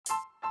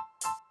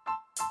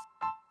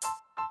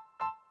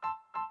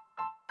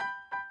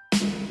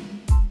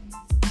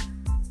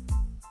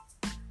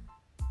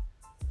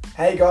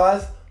Hey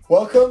guys,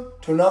 welcome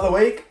to another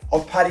week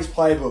of Paddy's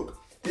Playbook.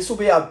 This will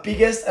be our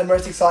biggest and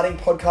most exciting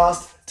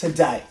podcast to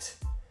date.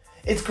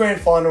 It's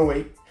grand final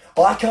week.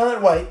 I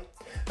can't wait.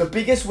 The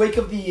biggest week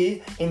of the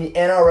year in the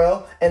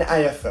NRL and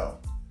AFL.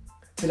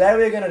 Today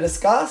we're going to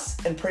discuss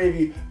and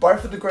preview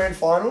both of the grand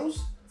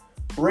finals,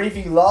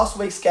 review last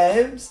week's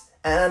games,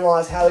 and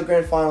analyse how the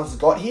grand finals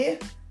got here.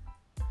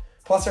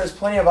 Plus there is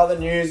plenty of other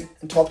news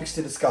and topics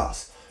to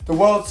discuss. The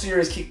World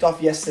Series kicked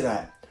off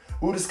yesterday.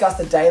 We'll discuss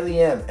the Daily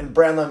M and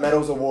Brownlow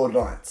Medals Award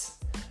nights.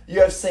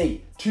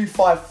 UFC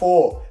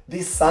 254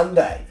 this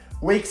Sunday.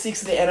 Week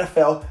 6 of the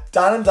NFL,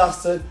 done and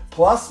dusted,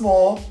 plus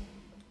more.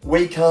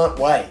 We can't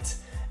wait.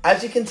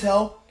 As you can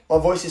tell, my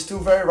voice is still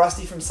very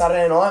rusty from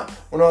Saturday night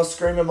when I was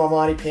screaming my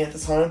mighty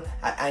Panthers home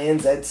at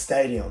ANZ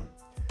Stadium.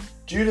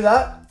 Due to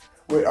that,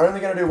 we're only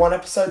going to do one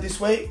episode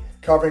this week,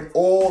 covering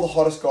all the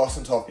hottest goss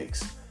and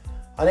topics.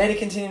 I need to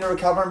continue to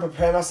recover and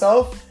prepare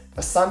myself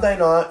for Sunday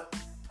night.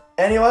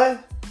 Anyway,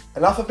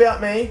 enough about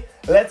me.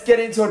 Let's get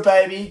into it,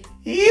 baby.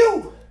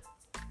 Ew!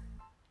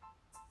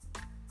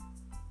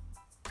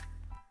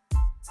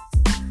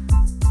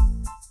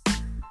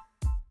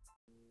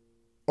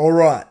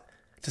 Alright,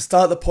 to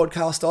start the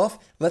podcast off,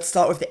 let's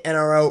start with the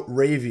NRL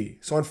review.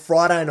 So on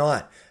Friday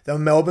night, the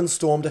Melbourne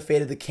Storm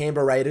defeated the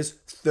Canberra Raiders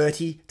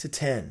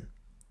 30-10.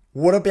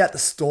 What about the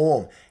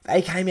Storm?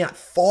 They came out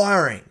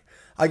firing.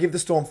 I give the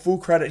Storm full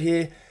credit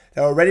here.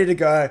 They were ready to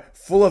go,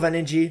 full of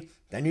energy.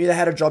 They knew they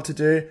had a job to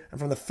do, and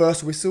from the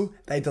first whistle,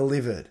 they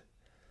delivered.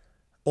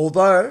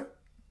 Although,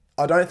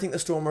 I don't think the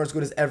Storm were as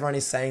good as everyone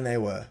is saying they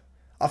were.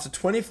 After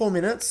 24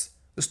 minutes,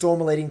 the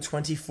Storm were leading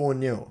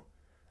 24-0.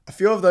 A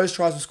few of those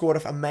tries were scored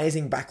off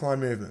amazing backline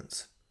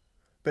movements.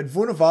 But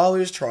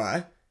Vunivalu's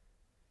try,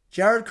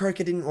 Jared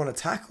Croker didn't want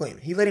to tackle him.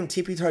 He let him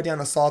tippy-toe down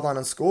the sideline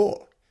and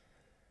score.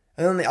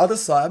 And on the other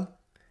side,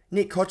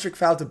 Nick Kotrick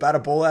failed to bat a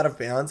ball out of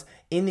bounds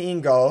in the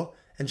in-goal,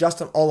 and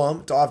Justin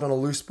Olam dived on a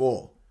loose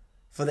ball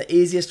for the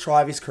easiest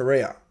try of his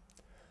career.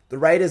 The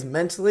Raiders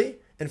mentally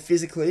and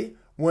physically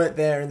weren't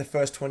there in the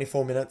first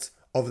 24 minutes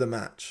of the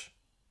match.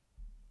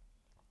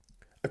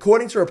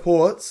 According to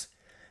reports,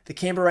 the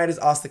Canberra Raiders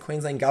asked the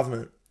Queensland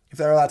government if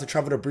they were allowed to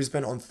travel to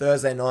Brisbane on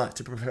Thursday night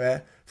to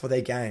prepare for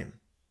their game.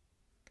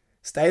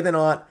 Stay the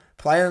night,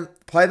 play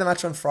the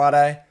match on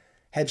Friday,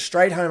 head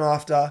straight home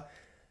after.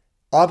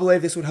 I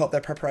believe this would help their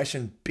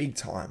preparation big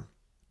time.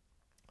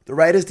 The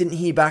Raiders didn't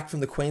hear back from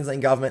the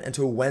Queensland government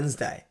until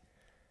Wednesday.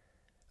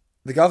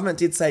 The government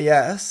did say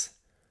yes,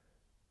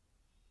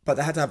 but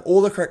they had to have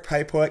all the correct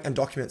paperwork and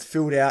documents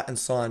filled out and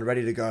signed,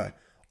 ready to go.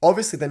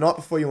 Obviously, the night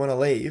before you want to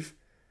leave,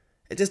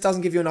 it just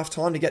doesn't give you enough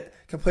time to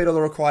complete all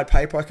the required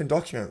paperwork and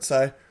documents.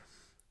 So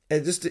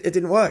it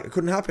didn't work. It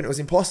couldn't happen. It was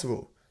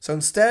impossible. So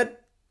instead,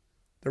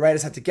 the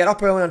Raiders had to get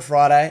up early on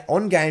Friday,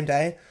 on game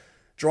day,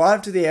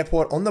 drive to the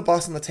airport on the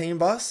bus, on the team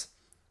bus,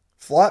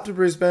 fly up to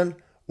Brisbane,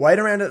 wait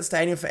around at the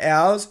stadium for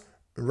hours,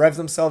 and rev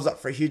themselves up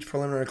for a huge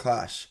preliminary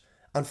clash.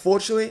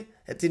 Unfortunately,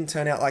 it didn't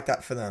turn out like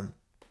that for them.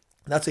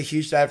 That's a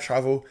huge day of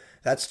travel.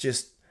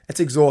 It's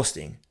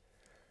exhausting.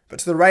 But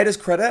to the Raiders'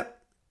 credit,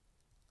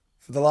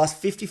 for the last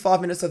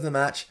 55 minutes of the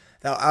match,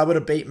 they were able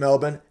to beat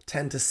Melbourne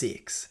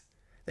 10-6.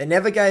 They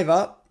never gave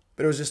up,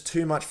 but it was just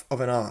too much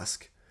of an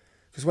ask.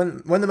 Because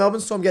when the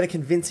Melbourne Storm get a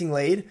convincing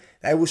lead,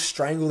 they will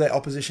strangle their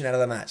opposition out of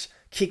the match.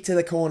 Kick to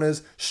the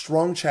corners,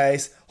 strong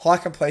chase, high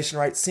completion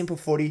rate, simple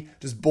footy,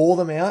 just ball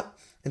them out,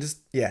 and it's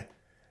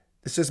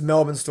just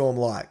Melbourne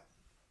Storm-like.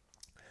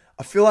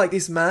 I feel like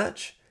this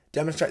match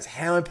demonstrates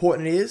how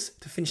important it is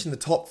to finish in the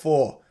top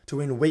 4 to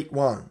win week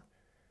 1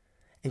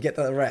 and get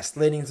the rest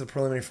leading into the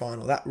preliminary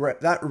final. That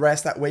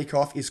rest, that week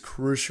off is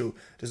crucial.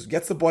 Just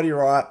gets the body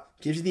right,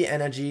 gives you the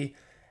energy,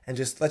 and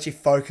just lets you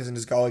focus and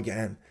just go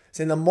again.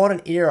 So in the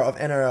modern era of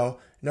NRL,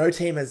 no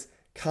team has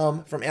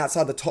come from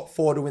outside the top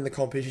 4 to win the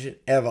competition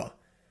ever.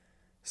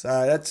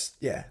 So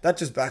that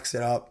just backs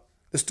it up.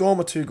 The Storm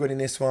are too good in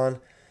this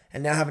one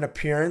and now have an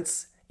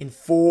appearance in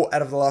 4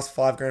 out of the last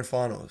 5 grand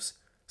finals.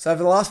 So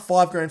over the last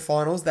 5 grand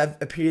finals, they've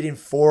appeared in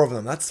 4 of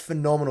them. That's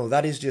phenomenal.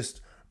 That is just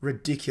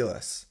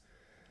ridiculous.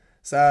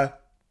 So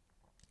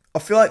I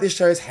feel like this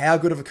shows how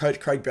good of a coach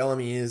Craig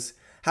Bellamy is.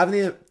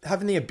 Having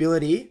the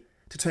ability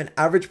to turn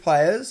average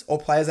players or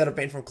players that have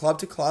been from club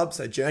to club,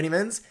 so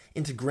journeymans,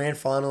 into grand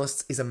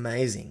finalists is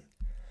amazing.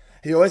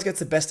 He always gets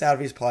the best out of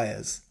his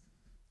players.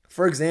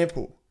 For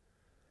example,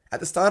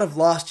 at the start of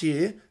last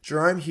year,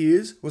 Jerome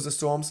Hughes was the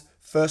Storm's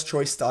first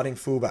choice starting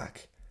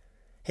fullback.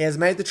 He has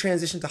made the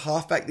transition to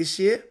halfback this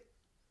year,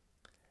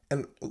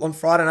 and on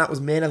Friday night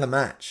was man of the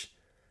match.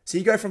 So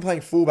you go from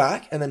playing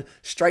fullback and then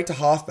straight to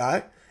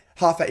halfback.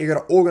 Halfback, you've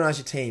got to organise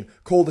your team,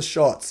 call the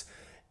shots.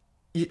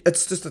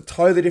 It's just a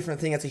totally different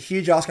thing. It's a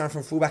huge ask going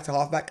from fullback to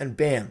halfback, and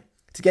bam.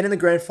 To get in the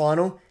grand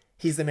final,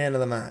 he's the man of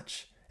the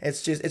match.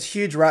 It's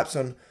huge raps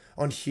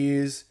on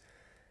Hughes,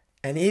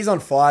 and he's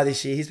on fire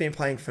this year. He's been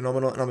playing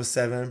phenomenal at number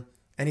 7.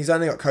 And he's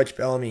only got Coach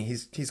Bellamy,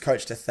 his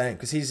coach, to thank,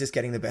 because he's just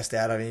getting the best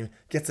out of him,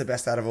 gets the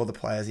best out of all the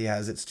players he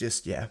has. It's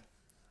just,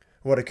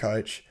 what a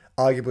coach.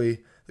 Arguably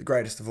the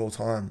greatest of all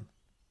time.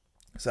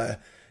 So,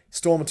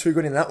 Storm are too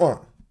good in that one.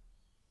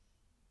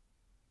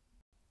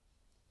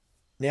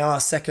 Now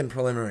our second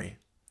preliminary.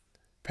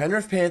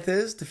 Penrith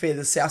Panthers defeated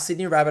the South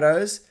Sydney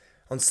Rabbitohs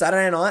on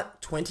Saturday night,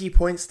 20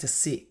 points to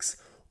 6.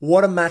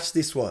 What a match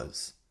this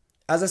was.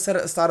 As I said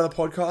at the start of the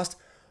podcast,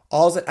 I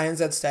was at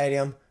ANZ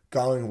Stadium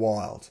going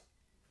wild.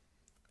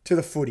 To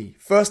the footy.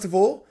 First of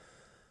all,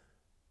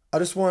 I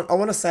want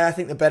to say I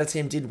think the better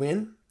team did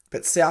win,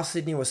 but South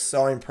Sydney was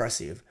so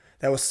impressive.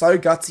 They were so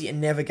gutsy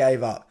and never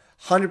gave up.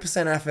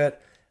 100%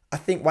 effort. I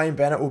think Wayne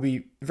Bennett will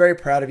be very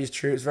proud of his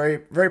troops,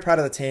 very, very proud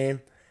of the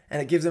team,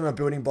 and it gives them a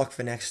building block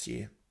for next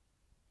year.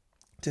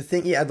 To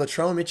think you add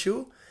Latrell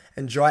Mitchell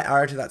and Jai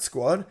Arrow to that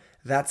squad,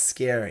 that's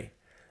scary.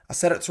 I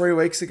said it 3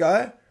 weeks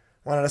ago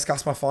when I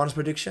discussed my finals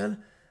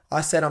prediction.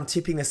 I said I'm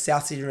tipping the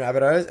South Sydney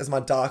Rabbitohs as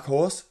my dark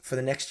horse for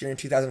the next year in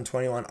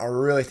 2021. I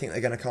really think they're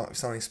going to come up with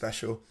something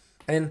special.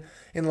 And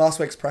in last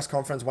week's press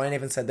conference, Wayne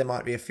even said there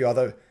might be a few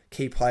other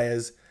key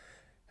players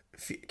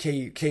coming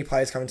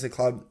to the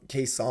club,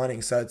 key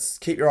signings. So it's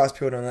keep your eyes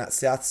peeled on that.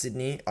 South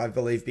Sydney, I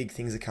believe big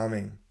things are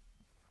coming.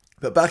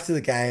 But back to the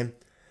game.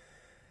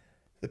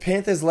 The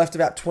Panthers left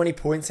about 20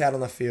 points out on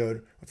the field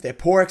with their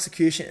poor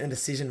execution and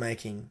decision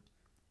making.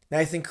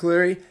 Nathan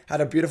Cleary had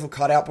a beautiful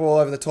cutout ball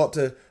over the top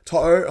to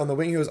To'o on the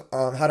wing. He was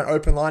had an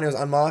open line. He was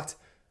unmarked.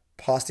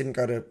 Pass didn't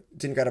go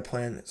to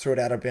plan. Threw it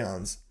out of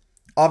bounds.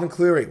 Ivan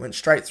Cleary went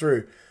straight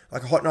through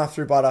like a hot knife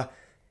through butter.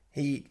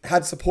 He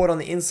had support on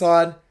the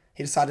inside.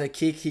 He decided to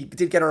kick. He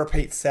did get a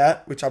repeat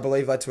set, which I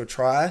believe led to a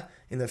try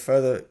in the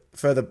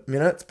further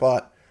minutes.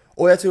 But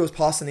all he had to do was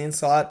pass on the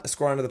inside, a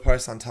score under the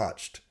post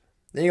untouched.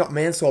 Then you got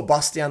Mansour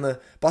bust down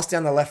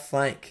the left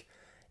flank.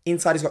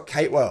 Inside he's got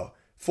Catewell.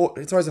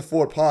 He throws a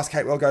forward pass.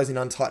 Catewell goes in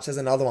untouched. There's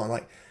another one.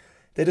 Like,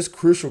 they're just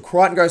crucial.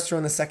 Crichton goes through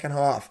in the second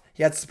half.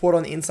 He had support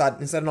on the inside.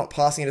 Instead of not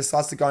passing, he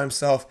decides to go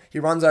himself. He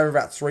runs over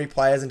about 3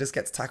 players and just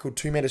gets tackled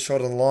 2 meters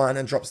short of the line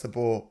and drops the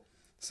ball.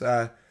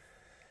 So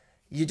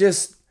you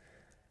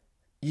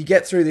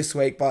get through this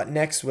week, but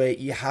next week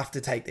you have to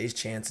take these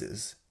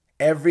chances.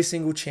 Every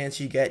single chance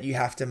you get, you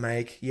have to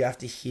make. You have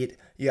to hit.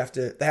 They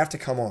have to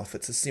come off.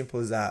 It's as simple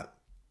as that.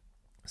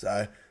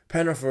 So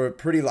Penrith were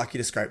pretty lucky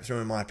to scrape through,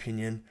 in my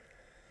opinion.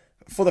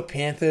 For the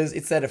Panthers,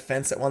 it's their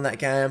defense that won that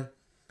game.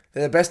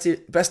 They're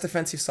the best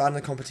defensive side in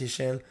the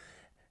competition,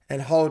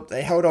 and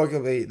they held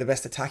arguably the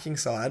best attacking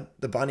side,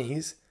 the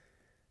Bunnies,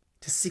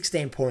 to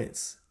 16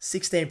 points.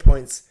 16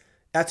 points.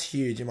 That's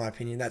huge, in my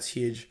opinion. That's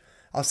huge.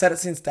 I've said it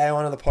since day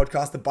one of the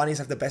podcast. The Bunnies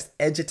have the best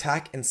edge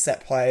attack and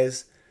set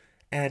players,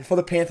 and for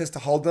the Panthers to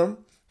hold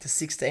them to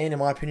 16, in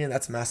my opinion,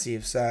 that's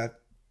massive. So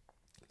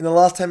in the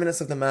last 10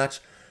 minutes of the match,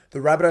 the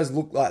Rabbitohs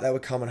looked like they were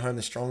coming home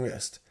the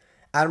strongest.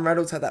 Adam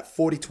Reynolds had that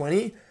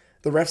 40-20.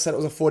 The ref said it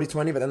was a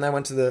 40-20, but then they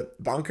went to the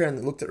bunker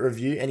and looked at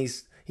review, and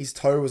his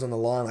toe was on the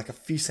line, like a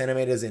few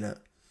centimeters in it.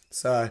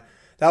 So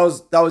that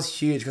was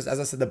huge because, as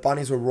I said, the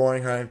Bunnies were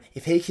roaring home.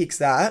 If he kicks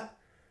that,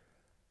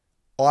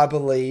 I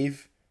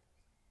believe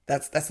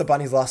that's the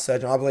Bunnies' last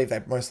surge, and I believe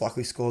they most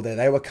likely scored there.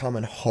 They were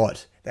coming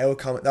hot. They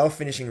were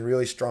finishing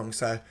really strong.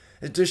 So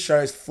it just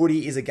shows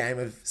footy is a game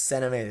of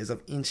centimeters,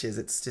 of inches.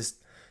 It's just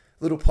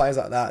little plays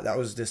like that. That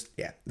was just,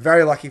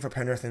 very lucky for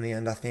Penrith in the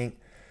end, I think.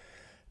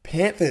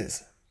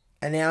 Panthers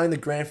are now in the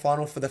grand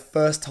final for the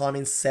first time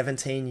in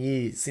 17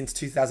 years, since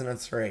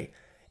 2003.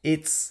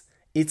 It's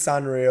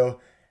unreal.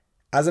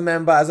 As a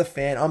member, as a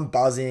fan, I'm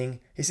buzzing.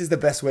 This is the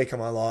best week of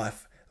my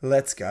life.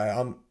 Let's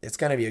go. It's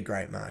going to be a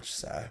great match.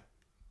 So,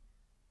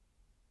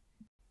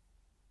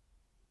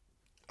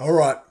 all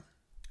right.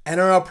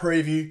 NRL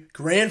preview,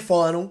 grand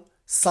final,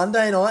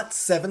 Sunday night,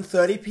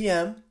 7:30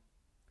 p.m.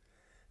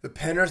 The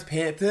Penrith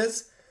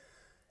Panthers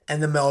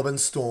and the Melbourne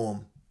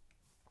Storm.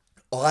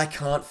 I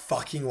can't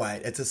fucking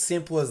wait. It's as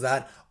simple as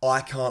that.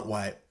 I can't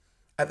wait.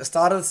 At the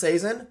start of the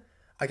season,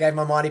 I gave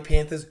my mighty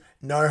Panthers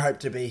no hope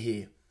to be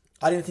here.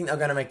 I didn't think they were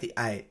going to make the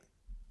 8.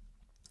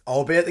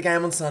 I'll be at the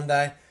game on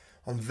Sunday.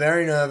 I'm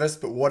very nervous,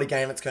 but what a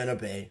game it's going to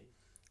be.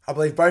 I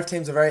believe both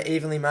teams are very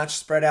evenly matched,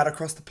 spread out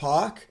across the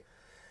park.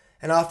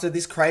 And after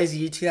this crazy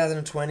year,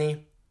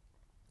 2020,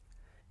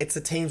 it's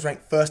the teams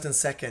ranked first and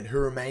second who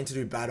remain to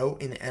do battle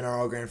in the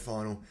NRL Grand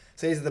Final.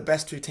 So these are the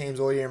best 2 teams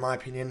all year, in my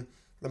opinion.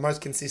 The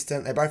most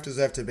consistent. They both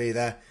deserve to be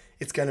there.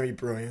 It's going to be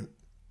brilliant.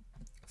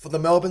 For the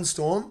Melbourne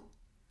Storm,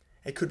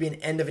 it could be an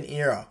end of an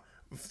era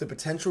with the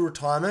potential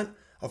retirement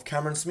of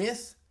Cameron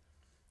Smith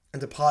and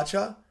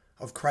departure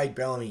of Craig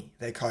Bellamy,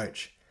 their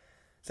coach.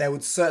 They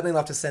would certainly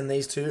love to send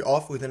these 2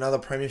 off with another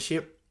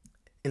premiership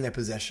in their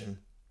possession.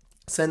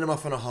 Send them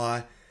off on a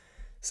high.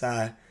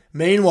 So,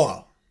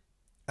 meanwhile,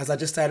 as I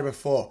just stated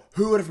before,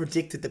 who would have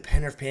predicted the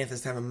Penrith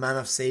Panthers to have a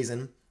mammoth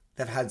season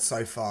they've had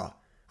so far?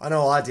 I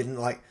know I didn't,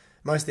 like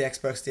most of the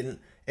experts didn't.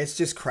 It's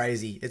just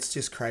crazy.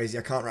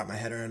 I can't wrap my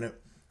head around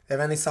it. They've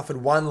only suffered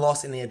 1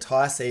 loss in the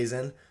entire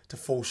season. To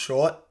fall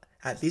short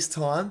at this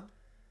time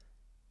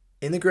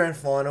in the grand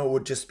final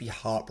would just be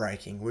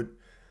heartbreaking.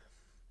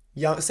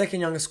 Second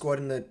youngest squad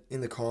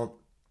in the comp,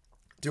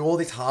 do all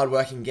this hard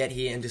work and get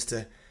here, and just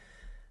to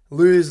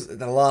lose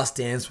the last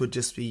dance would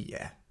just be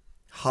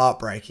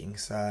heartbreaking.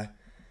 So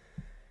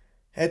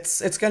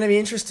it's going to be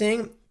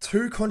interesting.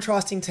 2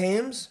 contrasting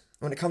teams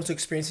when it comes to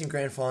experiencing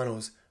grand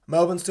finals.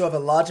 Melbourne still have a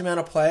large amount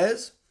of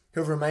players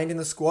who have remained in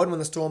the squad when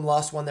the Storm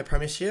last won their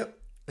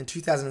premiership in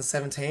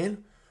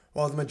 2017,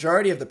 while the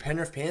majority of the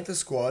Penrith Panthers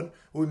squad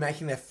will be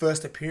making their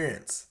first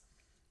appearance.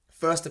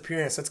 So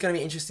it's going to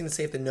be interesting to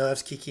see if the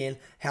nerves kick in,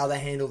 how they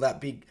handle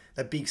that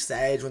big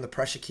stage when the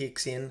pressure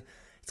kicks in.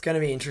 It's going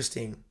to be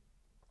interesting.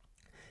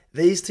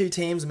 These two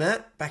teams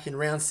met back in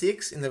round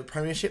 6 in the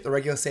premiership, the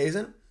regular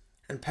season,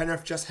 and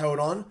Penrith just held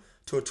on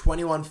to a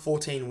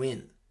 21-14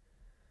 win.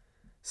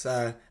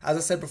 So, as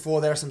I said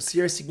before, there are some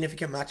serious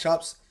significant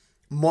matchups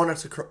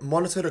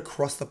monitored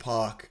across the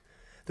park.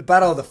 The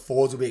battle of the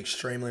forwards will be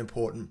extremely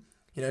important.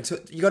 You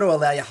got to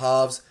allow your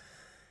halves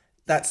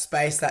that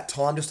space, that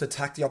time just to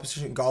attack the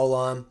opposition goal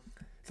line.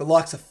 The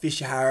likes of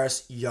Fisher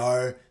Harris,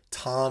 Yeo,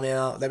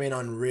 Tarmow, they've been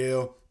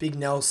unreal. Big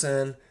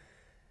Nelson,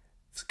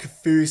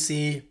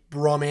 Kafusi,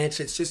 Bromwich,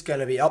 it's just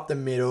going to be up the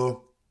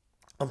middle.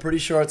 I'm pretty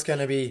sure it's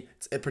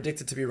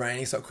predicted to be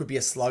raining, so it could be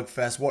a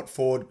slugfest. What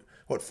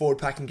forward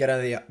pack can get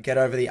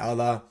over the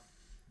other?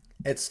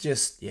 It's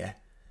just,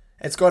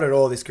 it's got it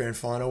all, this grand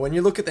final. When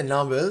you look at the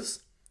numbers,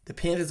 the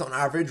Panthers on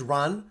average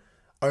run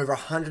over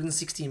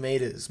 160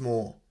 metres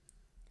more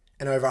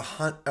and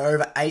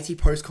over 80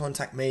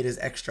 post-contact metres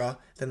extra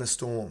than the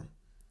Storm.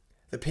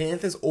 The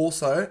Panthers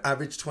also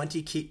average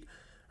 20 kick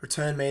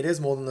return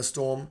metres more than the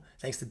Storm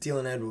thanks to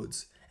Dylan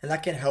Edwards, and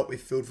that can help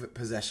with field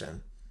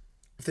possession.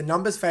 If the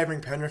numbers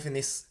favouring Penrith in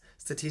this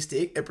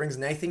statistic, it brings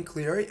Nathan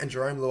Cleary and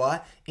Jerome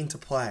Luai into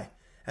play,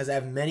 as they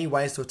have many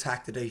ways to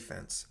attack the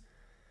defence.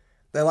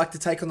 They like to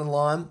take on the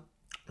line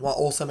while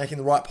also making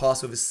the right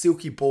pass with his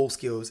silky ball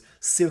skills,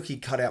 silky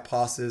cutout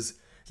passes.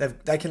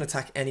 They can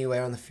attack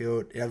anywhere on the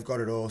field. They've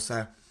got it all.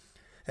 So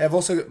they've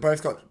also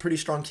both got pretty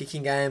strong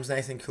kicking games.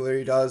 Nathan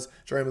Cleary does.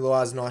 Jerome Luai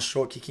has a nice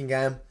short kicking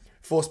game.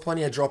 Force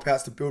plenty of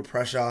dropouts to build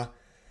pressure.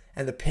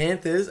 And the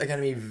Panthers are going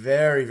to be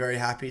very, very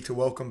happy to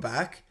welcome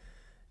back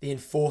the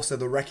enforcer,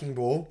 the wrecking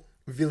ball,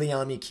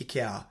 Viliami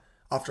Kikau,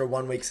 after a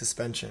 1-week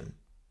suspension.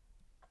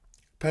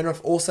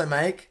 Penrith also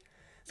make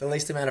the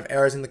least amount of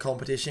errors in the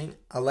competition,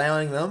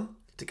 allowing them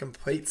to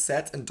complete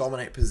sets and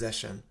dominate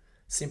possession.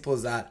 Simple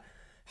as that.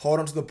 Hold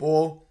onto the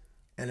ball,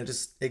 and it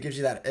just gives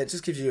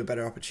you a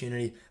better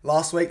opportunity.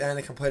 Last week they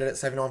only completed at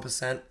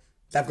 71%.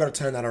 They've got to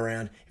turn that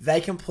around. If they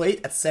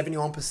complete at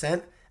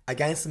 71%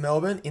 against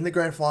Melbourne in the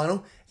grand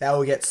final, they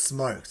will get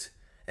smoked.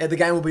 The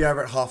game will be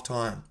over at half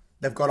time.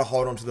 They've got to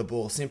hold onto the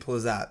ball. Simple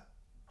as that.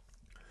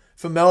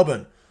 For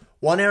Melbourne,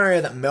 one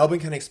area that Melbourne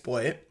can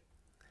exploit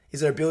is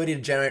their ability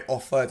to generate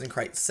offloads and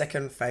create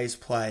second phase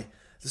play.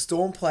 The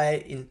Storm play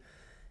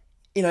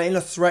in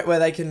a threat where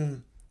they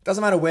can,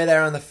 doesn't matter where they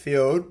are on the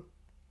field,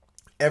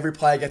 every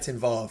player gets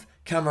involved.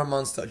 Cameron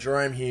Munster,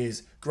 Jerome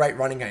Hughes, great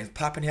running games.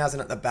 Pappenhausen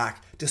at the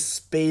back, just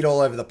speed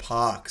all over the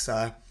park.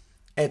 So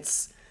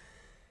it's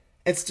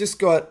just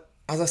got,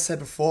 as I said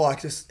before,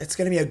 it's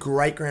going to be a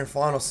great grand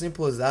final.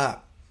 Simple as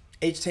that.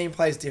 Each team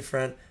plays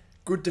different.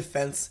 Good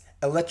defense,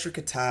 electric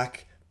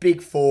attack,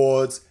 big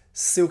forwards,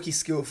 silky,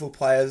 skillful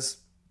players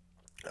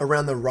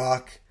around the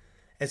ruck.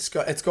 It's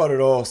got it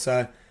all.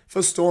 So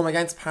for Storm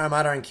against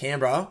Parramatta and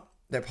Canberra,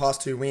 their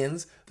past 2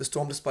 wins, the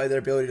Storm display their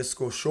ability to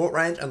score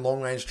short-range and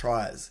long-range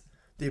tries.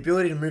 The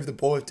ability to move the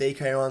ball with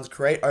DK runs,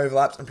 create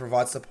overlaps, and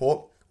provide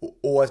support will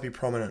always be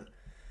prominent.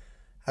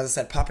 As I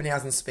said,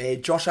 Pappenhausen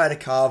speed, Josh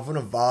Adokar,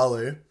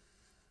 Vunivalu,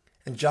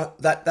 and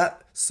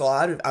that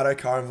side with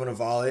Adokar and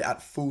Vunivalu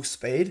at full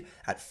speed,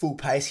 at full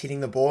pace, hitting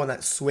the ball and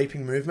that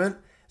sweeping movement,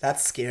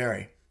 that's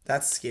scary.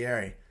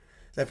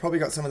 They've probably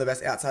got some of the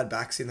best outside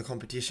backs in the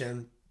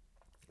competition,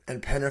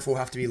 and Penrith will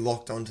have to be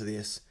locked onto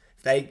this.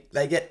 If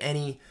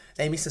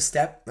they miss a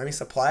step, they miss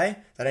a play,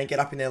 they don't get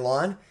up in their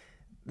line,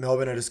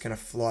 Melbourne are just going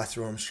to fly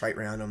through them, straight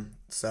round them.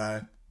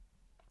 So,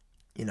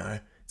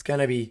 it's going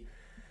to be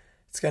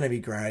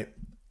great.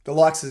 The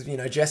likes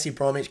of, Jesse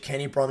Bromwich,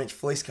 Kenny Bromwich,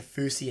 Felice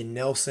Kafusi and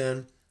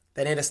Nelson,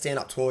 they need to stand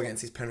up tall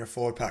against this Penrith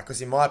forward pack.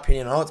 Because in my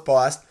opinion, I know it's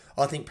biased,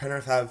 I think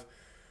Penrith have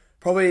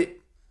probably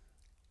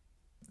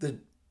the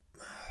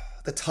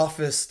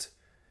toughest,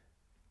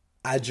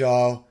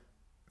 agile,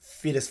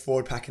 fittest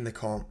forward pack in the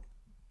comp.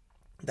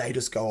 They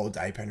just go all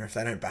day, Penrith.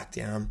 They don't back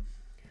down.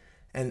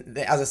 And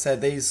as I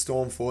said, these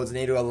Storm forwards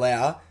need to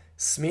allow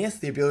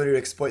Smith the ability to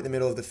exploit the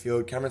middle of the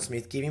field. Cameron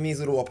Smith, give him these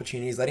little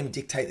opportunities, let him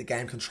dictate the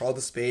game, control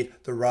the speed,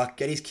 the ruck,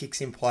 get his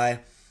kicks in play.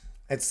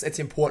 It's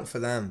important for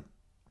them.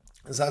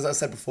 So as I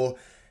said before,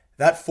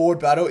 that forward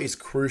battle is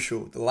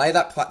crucial. To lay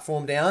that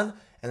platform down,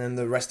 and then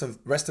the rest of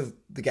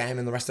the game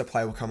and the rest of the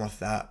play will come off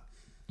that.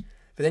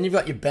 But then you've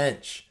got your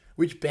bench.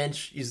 Which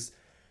bench is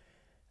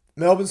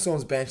Melbourne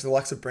Storm's bench? The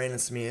likes of Brandon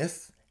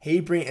Smith,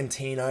 and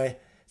Tino.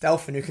 Dale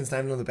Finucane's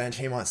named on the bench.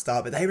 He might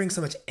start, but they bring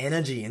so much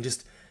energy and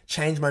just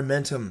change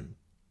momentum.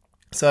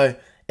 So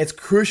it's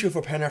crucial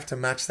for Penrith to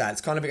match that.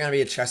 It's kind of going to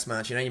be a chess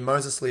match. Your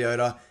Moses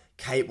Leota,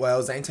 Kate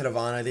Wells, Zane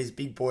Tedovano, these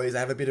big boys, they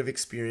have a bit of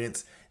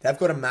experience. They've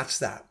got to match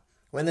that.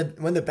 When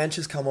the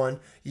benches come on,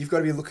 you've got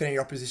to be looking at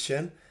your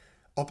opposition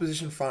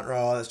front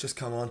row that's just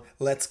come on.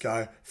 Let's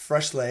go.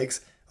 Fresh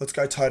legs. Let's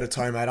go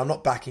toe-to-toe, mate. I'm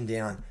not backing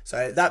down.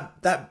 So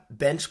that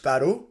bench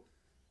battle,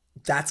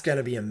 that's going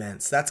to be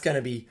immense. That's going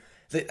to be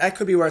That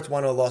could be where it's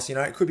won or lost.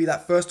 It could be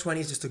that first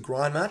 20 is just a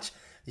grind match.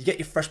 You get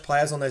your fresh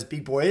players on those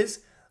big boys.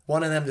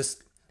 One of them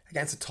just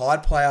against a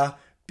tired player,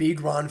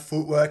 big run,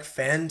 footwork,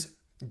 fend,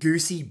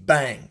 goosey,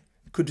 bang.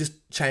 Could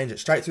just change it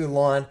straight through the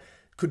line.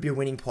 Could be a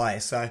winning play.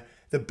 So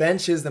the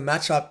benches, the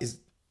matchup is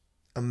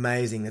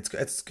amazing.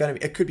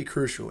 It could be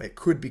crucial. It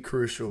could be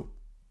crucial.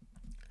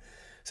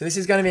 So this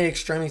is going to be an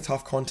extremely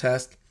tough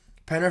contest.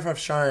 Penrith have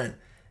shown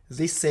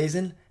this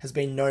season has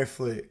been no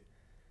fluke.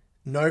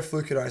 No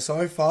fluke at all.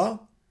 So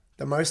far,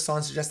 the most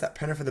signs suggest that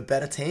Penrith are the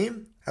better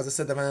team. As I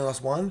said, they've only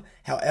lost one.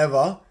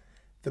 However,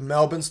 the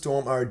Melbourne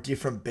Storm are a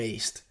different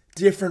beast.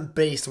 Different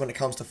beast when it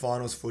comes to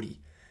finals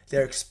footy.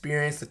 Their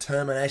experience,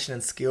 determination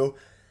and skill,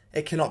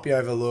 it cannot be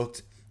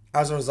overlooked.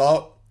 As a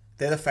result,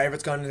 they're the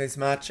favourites going into this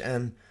match,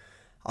 and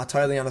I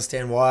totally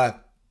understand why.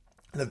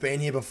 They've been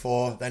here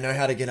before. They know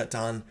how to get it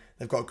done.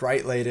 They've got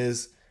great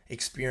leaders,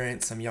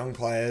 experience, some young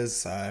players.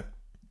 So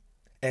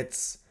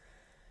it's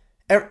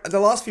the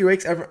last few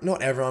weeks.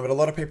 Not everyone, but a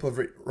lot of people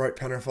have wrote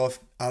Penrith off.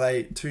 Are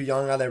they too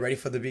young? Are they ready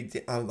for the big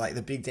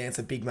dance,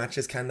 the big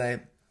matches? Can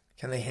they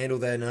handle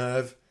their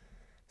nerve?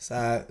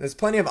 So there's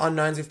plenty of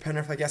unknowns with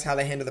Penrith. I guess how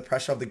they handle the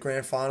pressure of the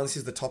grand final. This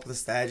is the top of the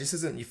stage. This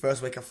isn't your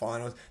first week of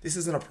finals. This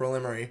isn't a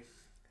preliminary.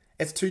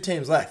 It's 2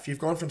 teams left. You've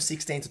gone from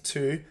 16 to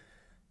 2.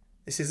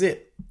 This is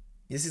it.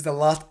 This is the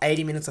last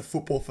 80 minutes of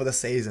football for the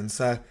season.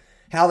 So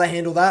how they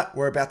handle that,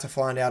 we're about to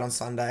find out on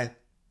Sunday.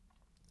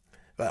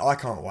 But I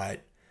can't wait.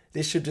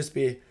 This should just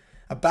be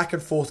a back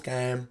and forth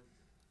game.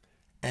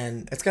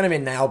 And it's going to be a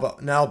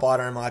nail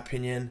biter in my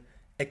opinion.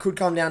 It could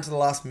come down to the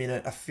last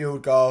minute, a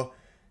field goal,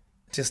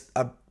 just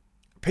a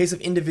piece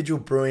of individual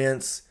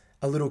brilliance,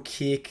 a little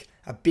kick,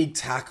 a big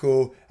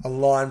tackle, a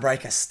line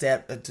break, a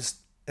step.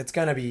 It's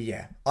going to be,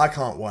 I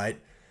can't wait.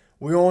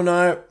 We all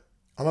know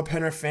I'm a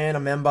Penrith fan, a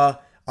member.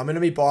 I'm going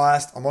to be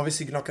biased. I'm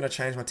obviously not going to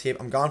change my tip.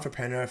 I'm going for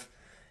Penrith.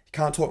 You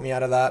can't talk me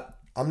out of that.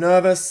 I'm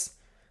nervous.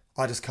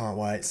 I just can't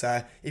wait.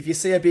 So if you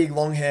see a big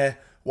long hair,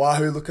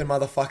 wahoo looking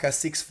motherfucker,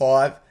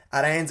 6'5",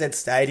 at ANZ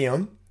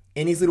Stadium,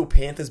 in his little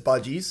Panthers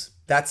budgies,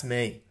 that's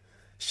me.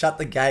 Shut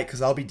the gate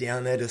because I'll be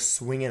down there just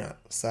swinging it.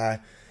 So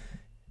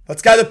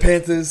let's go the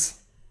Panthers.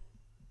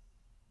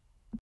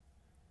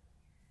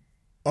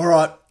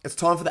 Alright, it's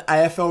time for the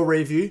AFL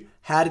review.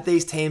 How did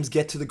these teams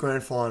get to the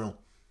grand final?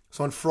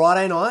 So on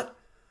Friday night,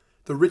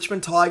 the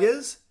Richmond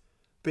Tigers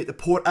beat the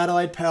Port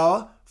Adelaide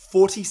Power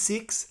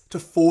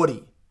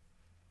 46-40.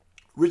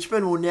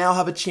 Richmond will now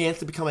have a chance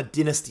to become a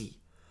dynasty,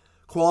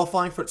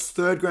 qualifying for its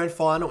third grand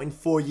final in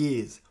 4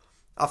 years,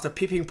 after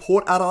pipping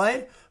Port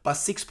Adelaide by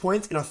 6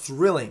 points in a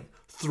thrilling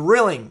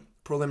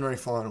preliminary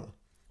final.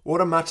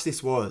 What a match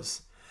this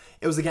was.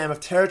 It was a game of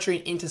territory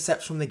and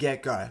intercepts from the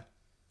get-go,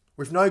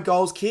 with no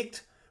goals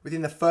kicked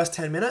within the first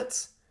 10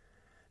 minutes,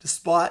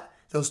 despite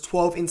there was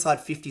 12 inside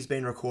 50s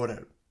being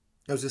recorded.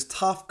 It was just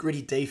tough,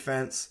 gritty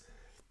defense.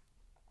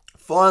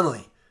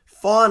 Finally,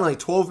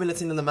 12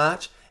 minutes into the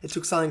match, it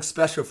took something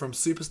special from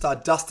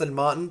superstar Dustin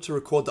Martin to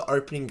record the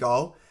opening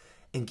goal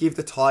and give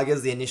the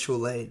Tigers the initial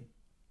lead.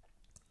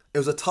 It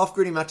was a tough,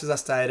 gritty match as I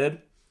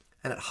stated,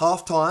 and at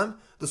halftime,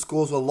 the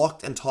scores were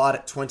locked and tied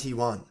at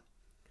 21.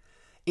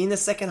 In the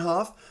second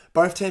half,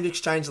 both teams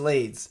exchanged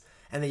leads,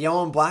 and the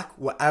Yellow and Black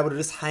were able to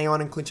just hang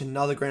on and clinch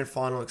another grand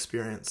final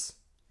experience.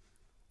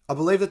 I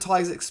believe the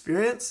Tigers'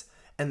 experience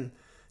and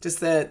just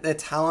their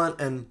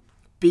talent and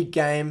big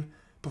game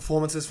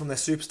performances from their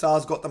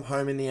superstars got them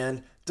home in the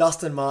end.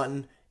 Dustin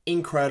Martin,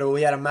 incredible.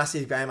 He had a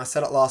massive game. I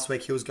said it last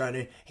week.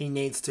 He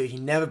needs to. He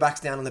never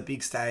backs down on the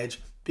big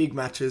stage, big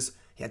matches.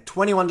 He had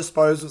 21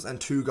 disposals and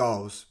 2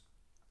 goals.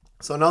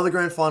 So another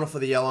grand final for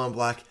the Yellow and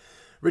Black.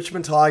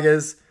 Richmond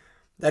Tigers,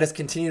 they just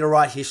continue to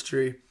write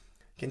history,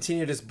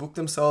 continue to just book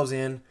themselves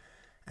in.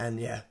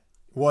 And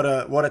what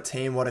a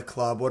team, what a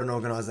club, what an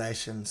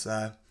organisation.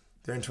 So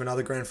they're into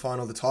another grand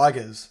final, the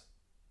Tigers.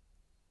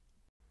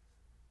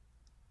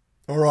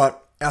 Alright,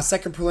 our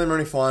second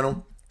preliminary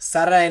final.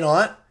 Saturday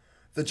night,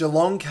 the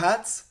Geelong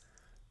Cats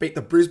beat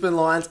the Brisbane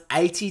Lions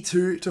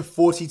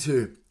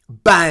 82-42.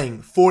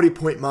 Bang!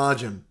 40-point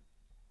margin.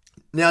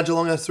 Now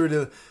Geelong are through to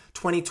the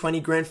 2020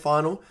 grand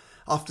final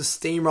after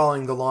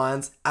steamrolling the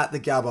Lions at the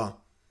Gabba.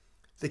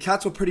 The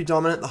Cats were pretty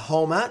dominant the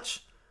whole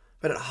match,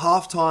 but at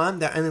halftime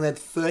they only led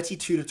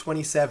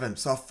 32-27,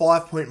 so a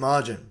 5-point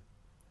margin.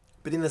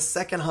 But in the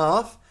second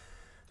half,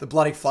 the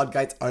bloody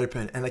floodgates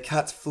opened and the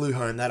Cats flew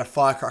home. They had a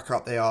firecracker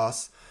up their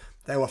arse.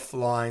 They were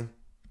flying.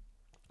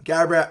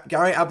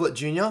 Gary Ablett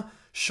Jr.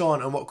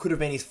 shone on what could have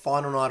been his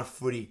final night of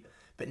footy.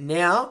 But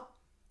now,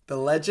 the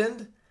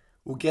legend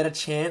will get a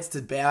chance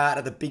to bow out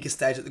at the biggest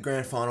stage at the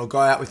grand final, go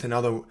out with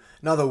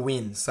another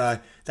win. So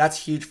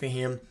that's huge for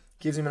him.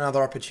 Gives him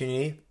another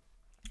opportunity.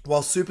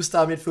 While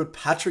superstar midfield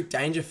Patrick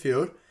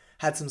Dangerfield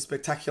had some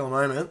spectacular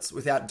moments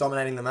without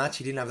dominating the match,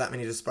 he didn't have that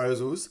many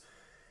disposals.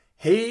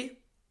 He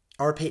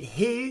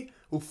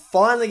will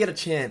finally get a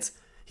chance.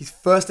 His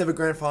first ever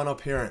grand final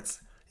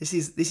appearance. This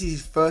is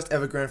his first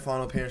ever grand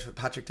final appearance for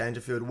Patrick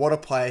Dangerfield. What a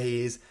player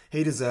he is.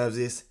 He deserves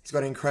this. He's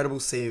got an incredible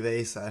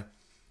CV, so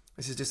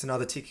this is just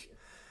another tick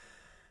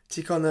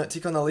on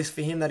the list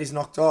for him that he's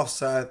knocked off.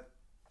 So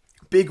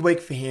Big week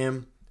for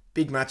him.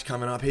 Big match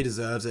coming up. He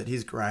deserves it.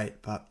 He's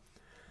great. But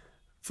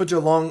for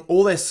Geelong,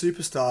 all their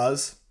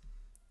superstars,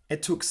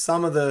 it took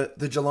some of the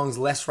Geelong's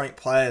less ranked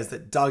players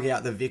that dug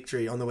out the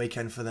victory on the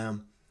weekend for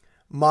them.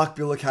 Mark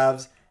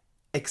Billikavs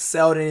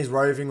excelled in his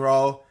roving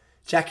role.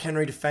 Jack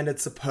Henry defended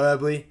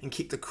superbly and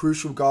kicked a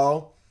crucial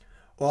goal,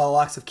 while the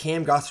likes of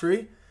Cam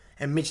Guthrie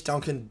and Mitch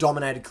Duncan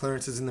dominated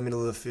clearances in the middle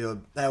of the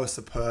field. They were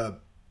superb.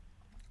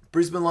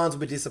 Brisbane Lions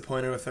will be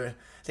disappointed with their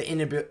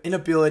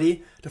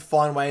inability to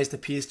find ways to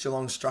pierce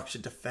Geelong's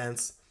structured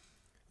defence.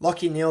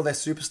 Lachie Neale, their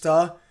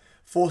superstar,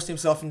 forced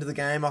himself into the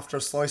game after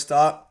a slow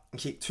start and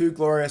kicked 2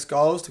 glorious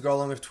goals to go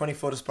along with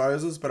 24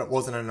 disposals, but it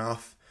wasn't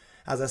enough.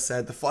 As I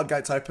said, the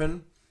floodgates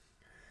open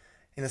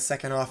in the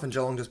second half and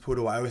Geelong just pulled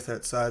away with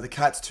it. So the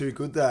Cats too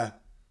good there.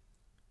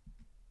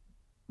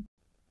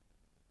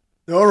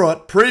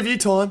 Alright, preview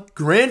time.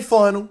 Grand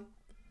final.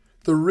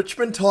 The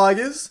Richmond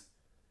Tigers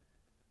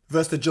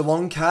versus the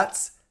Geelong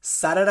Cats.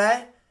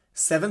 Saturday,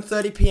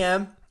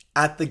 7:30pm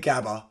at the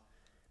Gabba.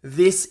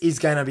 This is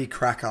going to be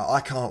cracker. I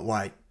can't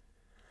wait.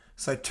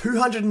 So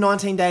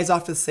 219 days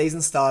after the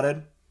season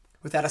started,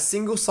 without a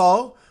single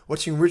soul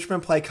watching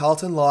Richmond play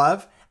Carlton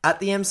live at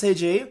the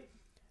MCG,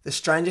 the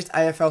strangest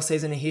AFL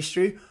season in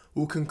history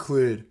will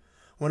conclude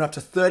when up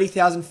to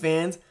 30,000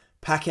 fans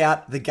pack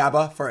out the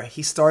Gabba for a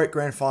historic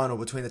grand final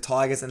between the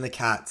Tigers and the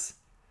Cats.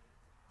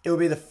 It will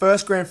be the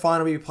first grand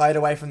final to be played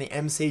away from the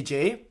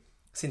MCG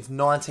since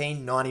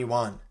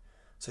 1991.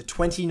 So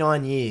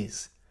 29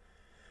 years.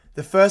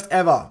 The first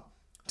ever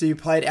to be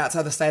played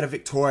outside the state of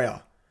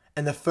Victoria,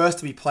 and the first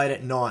to be played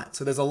at night.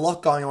 So there's a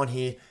lot going on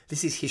here.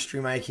 This is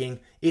history making.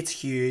 It's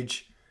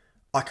huge.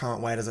 I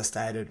can't wait, as I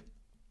stated.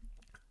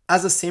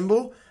 As a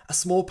symbol, a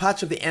small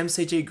patch of the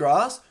MCG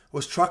grass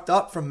was trucked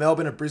up from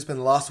Melbourne and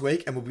Brisbane last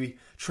week and will be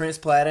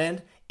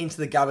transplanted into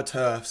the Gabba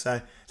turf.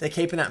 So they're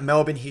keeping that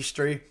Melbourne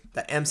history,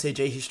 that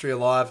MCG history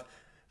alive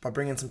by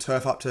bringing some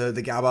turf up to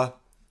the Gabba.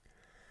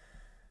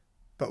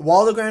 But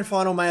while the grand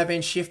final may have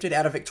been shifted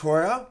out of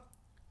Victoria,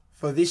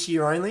 for this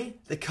year only,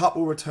 the Cup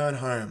will return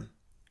home,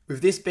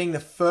 with this being the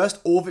first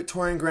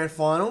all-Victorian grand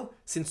final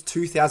since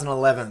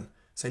 2011.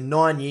 So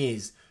 9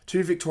 years.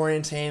 2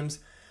 Victorian teams.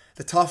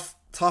 The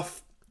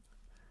tough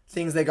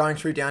things they're going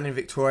through down in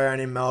Victoria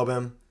and in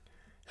Melbourne.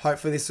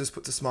 Hopefully this just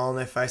puts a smile on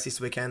their face this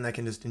weekend. They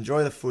can just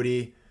enjoy the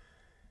footy.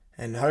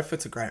 And hopefully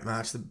it's a great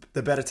match.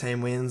 The better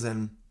team wins.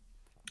 And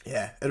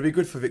yeah, it'll be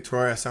good for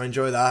Victoria. So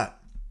enjoy that.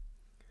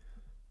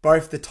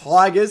 Both the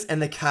Tigers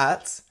and the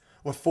Cats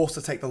were forced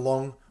to take the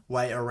long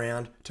way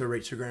around to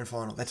reach the grand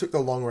final. They took the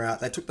long route.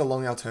 They took the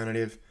long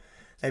alternative.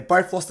 They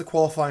both lost the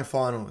qualifying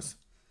finals.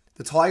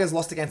 The Tigers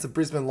lost against the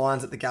Brisbane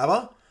Lions at the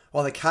Gabba,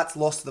 while the Cats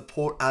lost to the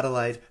Port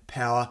Adelaide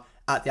Power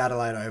at the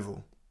Adelaide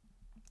Oval.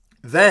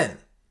 Then,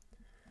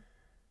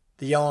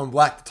 the Yellow and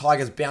Black, the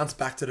Tigers bounced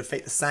back to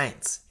defeat the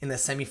Saints in their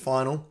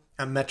semi-final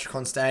at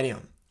Metricon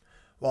Stadium,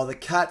 while the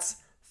Cats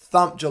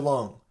thumped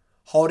Geelong,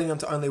 holding them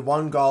to only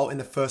 1 goal in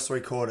the first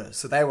 3 quarters.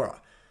 So they were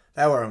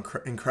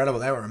incredible.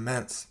 They were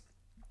immense.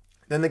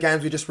 Then the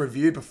games we just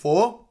reviewed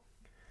before,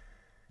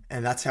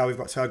 and that's how we've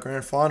got to our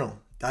grand final.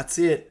 That's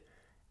it.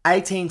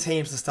 18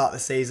 teams to start the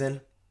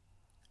season.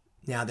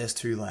 Now there's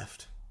 2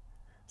 left.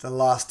 The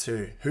last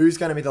 2. Who's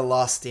going to be the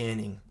last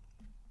standing?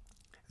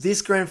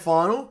 This grand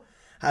final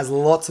has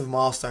lots of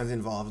milestones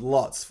involved.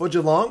 Lots. For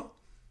Geelong,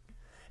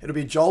 it'll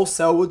be Joel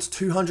Selwood's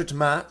 200th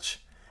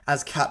match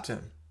as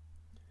captain.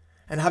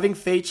 And having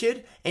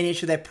featured in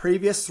each of their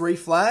previous 3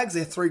 flags,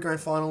 their 3 grand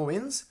final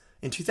wins,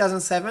 in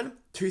 2007,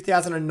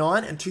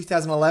 2009 and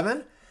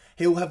 2011,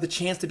 he will have the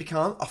chance to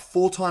become a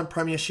 4-time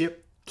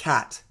premiership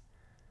Cat.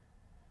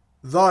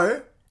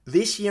 Though,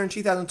 this year in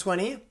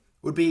 2020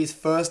 would be his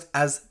first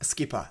as a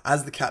skipper,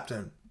 as the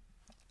captain.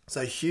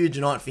 So huge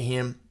night for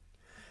him.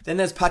 Then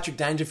there's Patrick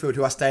Dangerfield,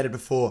 who I stated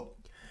before.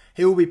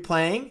 He will be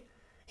playing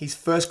his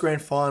first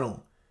grand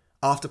final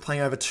after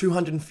playing over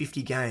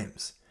 250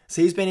 games.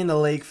 So he's been in the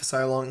league for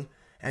so long.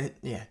 And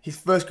yeah, his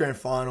first grand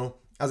final.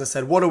 As I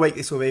said, what a week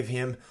this will be for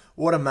him.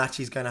 What a match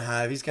he's going to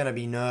have. He's going to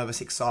be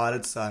nervous,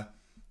 excited. So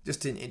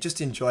just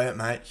enjoy it,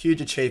 mate.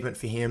 Huge achievement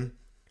for him.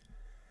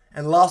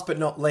 And last but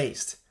not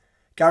least,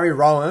 Gary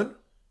Rohan,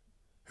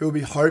 who will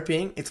be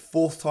hoping it's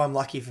 4th time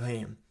lucky for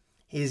him.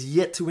 He is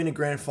yet to win a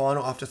grand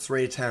final after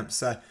 3 attempts.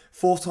 So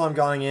 4th time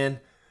going in.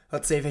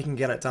 Let's see if he can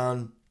get it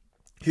done.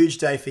 Huge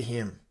day for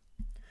him.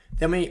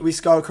 Then we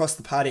go across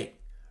the paddock.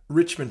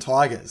 Richmond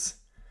Tigers.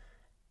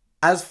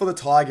 As for the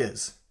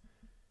Tigers,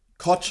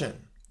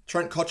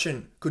 Trent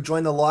Cotchin could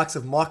join the likes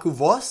of Michael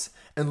Voss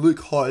and Luke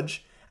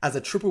Hodge as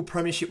a triple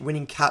premiership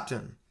winning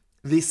captain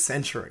this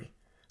century.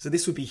 So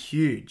this would be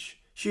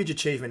huge. Huge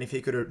achievement if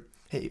he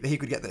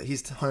could get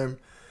his home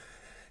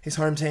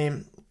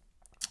team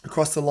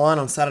across the line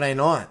on Saturday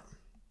night.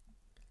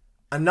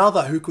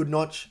 Another who could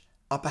notch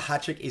up a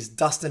hat-trick is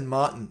Dustin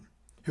Martin,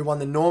 who won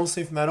the Norm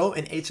Smith medal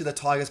in each of the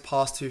Tigers'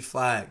 past 2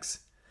 flags.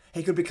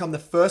 He could become the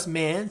first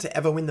man to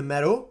ever win the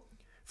medal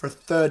for a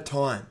 3rd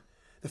time.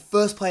 The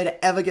first player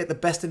to ever get the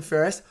best and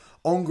fairest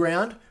on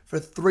ground for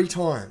 3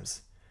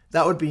 times.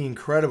 That would be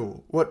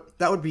incredible.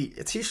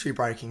 It's history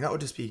breaking. That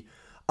would just be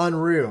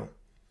unreal.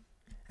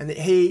 And that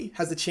he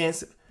has the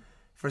chance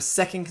for a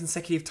second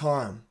consecutive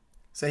time.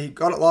 So he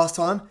got it last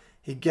time,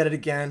 he'd get it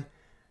again.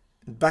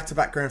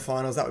 Back-to-back grand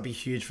finals, that would be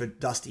huge for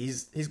Dusty.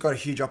 He's got a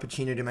huge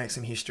opportunity to make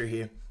some history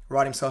here.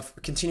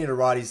 Continue to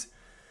write his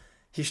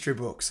history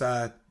book.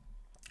 So,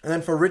 and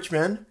then for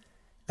Richmond,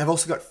 they've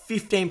also got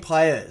 15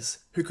 players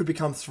who could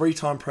become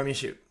 3-time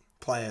premiership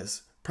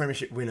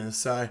winners.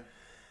 So,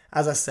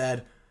 as I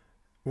said,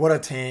 what a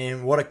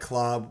team, what a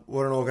club,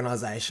 what an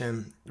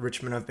organisation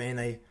Richmond have been.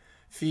 10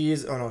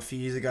 years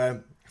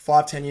ago,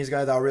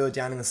 they were really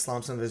down in the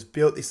slumps and just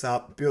built this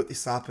up,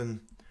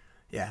 and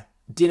yeah,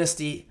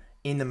 dynasty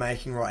in the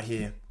making right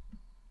here.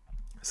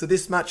 So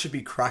this match should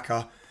be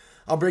cracker.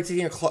 I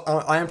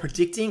am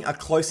predicting a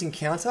close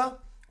encounter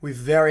with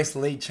various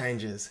lead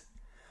changes.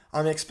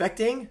 I'm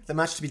expecting the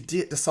match to be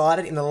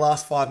decided in the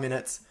last 5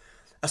 minutes.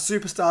 A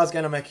superstar is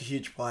going to make a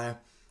huge play,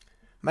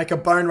 make a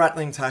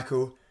bone-rattling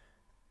tackle,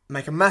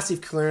 make a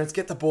massive clearance,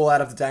 get the ball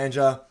out of the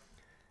danger,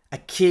 a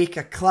kick,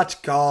 a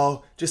clutch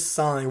goal, just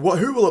something.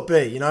 Who will it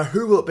be?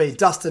 Who will it be?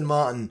 Dustin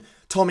Martin,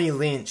 Tommy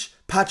Lynch,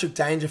 Patrick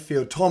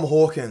Dangerfield, Tom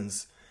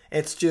Hawkins.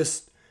 It's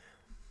just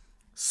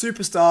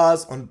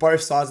superstars on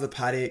both sides of the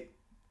paddock.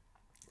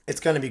 It's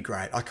going to be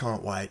great. I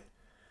can't wait.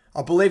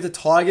 I believe the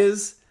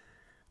Tigers,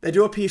 they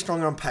do appear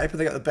stronger on paper.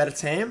 They got the better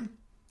team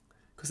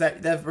because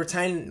they've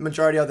retained the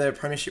majority of their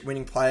premiership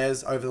winning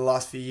players over the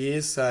last few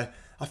years. So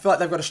I feel like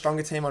they've got a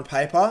stronger team on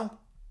paper.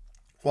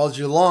 While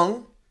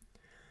Geelong,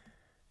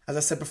 as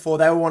I said before,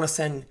 they will want to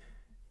send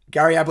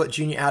Gary Ablett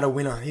Jr. out a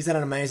winner. He's had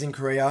an amazing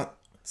career.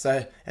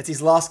 So it's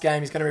his last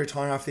game. He's going to be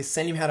retiring after this.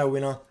 Send him out a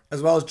winner,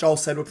 as well as Joel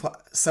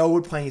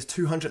Selwood playing his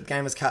 200th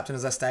game as captain,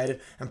 as I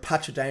stated, and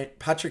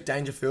Patrick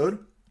Dangerfield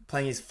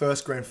playing his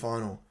first grand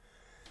final.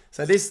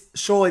 So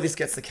surely this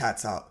gets the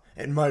Cats up.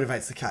 It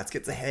motivates the Cats,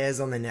 gets the hairs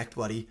on their neck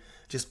bloody,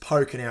 just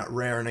poking out,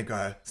 raring to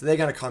go. So they're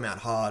going to come out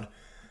hard.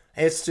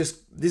 It's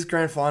just, this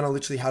grand final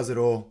literally has it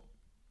all.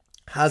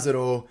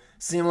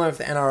 Similar with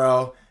the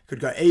NRL, could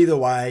go either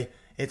way.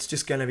 It's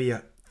just going to be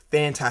a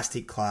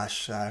fantastic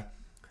clash. So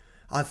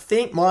I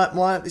think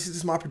this is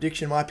just my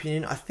prediction, my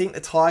opinion. I think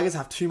the Tigers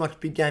have too much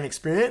big game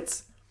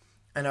experience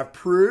and have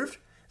proved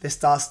their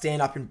stars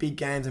stand up in big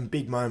games and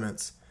big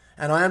moments.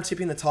 And I am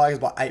tipping the Tigers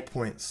by 8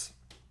 points.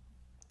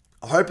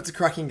 I hope it's a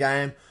cracking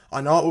game. I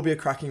know it will be a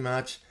cracking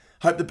match.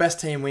 Hope the best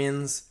team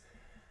wins.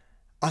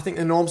 I think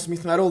the Norm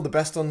Smith medal, the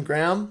best on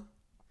ground,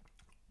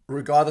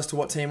 regardless to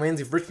what team wins.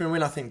 If Richmond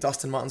win, I think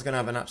Dustin Martin's going to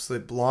have an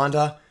absolute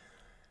blinder.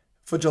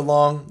 For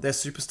Geelong, their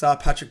superstar,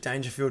 Patrick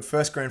Dangerfield,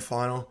 first grand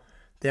final.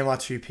 They're my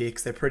 2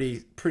 picks. They're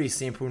pretty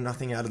simple,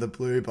 nothing out of the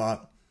blue,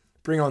 but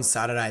bring on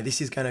Saturday.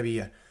 This is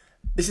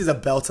a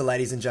belter,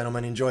 ladies and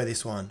gentlemen. Enjoy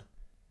this one.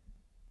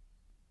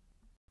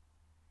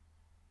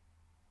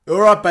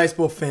 Alright,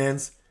 baseball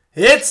fans.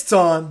 It's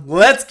time.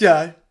 Let's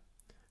go.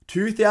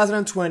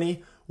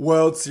 2020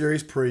 World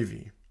Series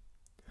preview.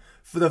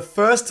 For the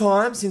first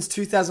time since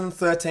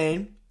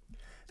 2013,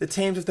 the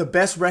teams with the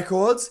best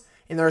records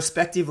in their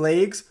respective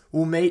leagues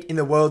will meet in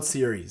the World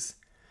Series.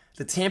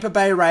 The Tampa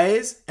Bay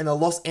Rays and the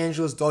Los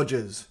Angeles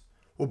Dodgers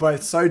were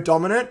both so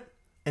dominant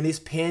in this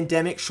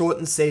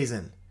pandemic-shortened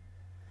season.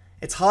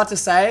 It's hard to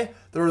say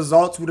the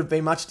results would have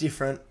been much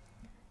different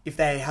if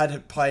they had to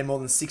play more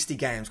than 60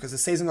 games, because the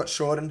season got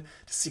shortened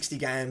to 60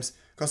 games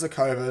because of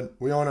COVID.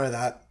 We all know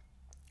that.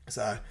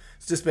 So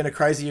it's just been a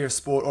crazy year of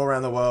sport all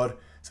around the world.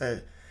 So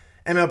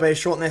MLB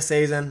shortened their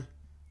season.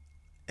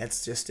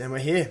 And we're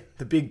here.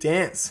 The big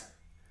dance.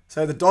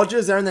 So the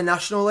Dodgers are in the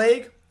National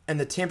League and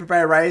the Tampa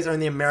Bay Rays are in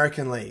the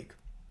American League.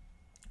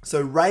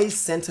 So Rays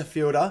center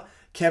fielder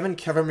Kevin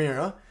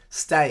Kiermaier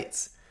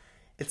states,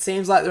 "It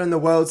seems like they're in the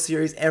World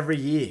Series every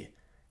year.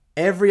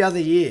 Every other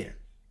year."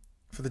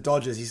 For the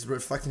Dodgers, he's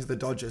reflecting to the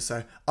Dodgers.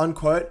 So,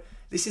 unquote,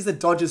 "This is the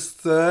Dodgers'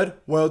 third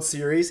World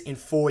Series in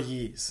 4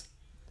 years.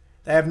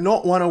 They have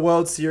not won a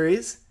World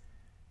Series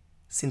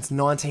since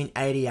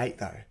 1988,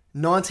 though.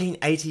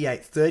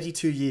 1988,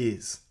 32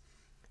 years.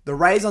 The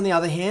Rays, on the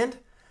other hand,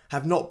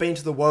 have not been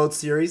to the World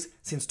Series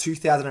since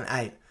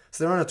 2008.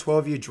 So they're on a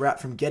 12-year drought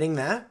from getting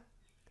there.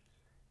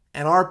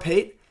 And I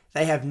repeat,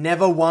 they have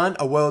never won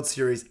a World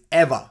Series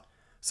ever.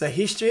 So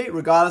history,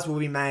 regardless, will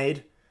be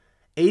made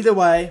either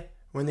way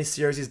when this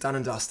series is done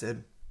and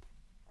dusted.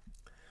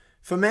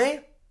 For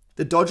me,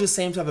 the Dodgers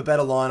seem to have a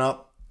better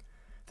lineup.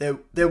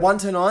 Their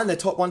 1-9, their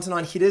top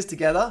 1-9 hitters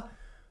together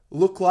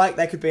look like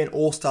they could be an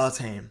all-star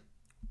team.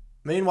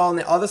 Meanwhile, on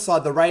the other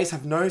side, the Rays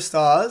have no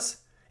stars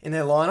in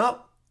their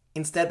lineup.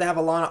 Instead, they have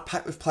a lineup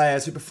packed with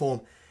players who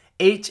perform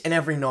each and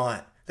every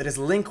night. They just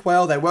link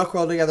well, they work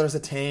well together as a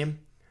team.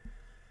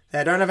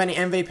 They don't have any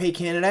MVP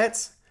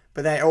candidates,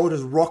 but they're all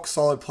just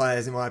rock-solid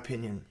players, in my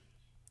opinion.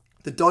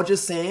 The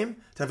Dodgers seem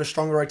to have a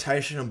stronger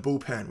rotation and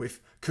bullpen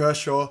with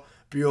Kershaw,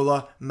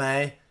 Buehler,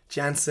 May,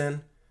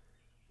 Jansen.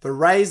 The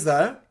Rays,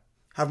 though,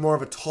 have more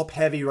of a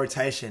top-heavy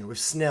rotation with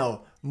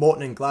Snell,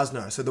 Morton, and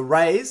Glasnow. So the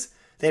Rays,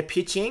 their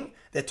pitching,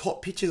 their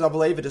top pitchers, I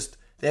believe, are just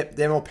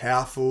they're more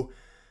powerful,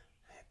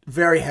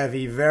 very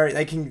heavy,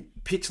 they can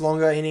pitch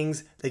longer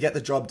innings. They get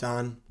the job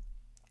done.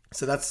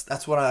 So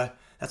that's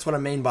That's what I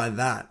mean by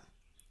that.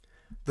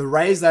 The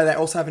Rays, though, they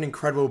also have an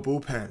incredible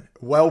bullpen,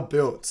 well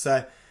built.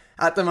 So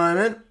at the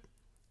moment,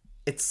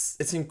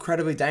 it's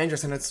incredibly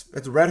dangerous and it's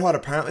red hot.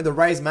 Apparently, the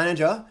Rays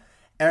manager,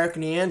 Eric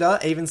Neander,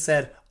 even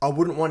said, "I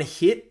wouldn't want to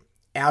hit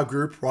our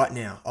group right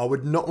now. I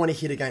would not want to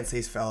hit against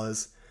these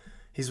fellas."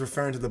 He's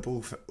referring to the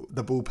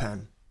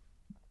bullpen.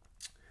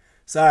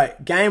 So,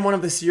 game 1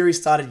 of the series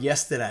started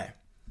yesterday.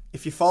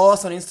 If you follow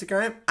us on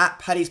Instagram, at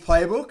Paddy's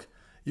Playbook,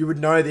 you would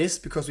know this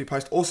because we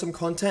post awesome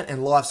content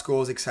and live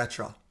scores,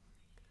 etc.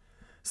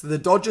 So the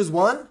Dodgers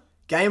won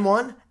game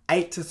 1,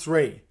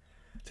 8-3,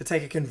 to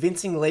take a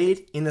convincing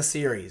lead in the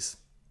series.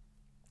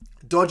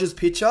 Dodgers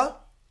pitcher,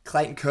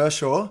 Clayton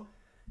Kershaw,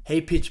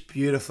 he pitched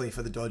beautifully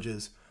for the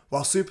Dodgers,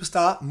 while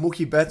superstar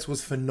Mookie Betts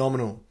was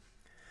phenomenal.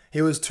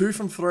 He was 2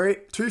 from 4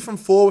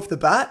 with the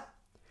bat,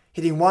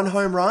 hitting 1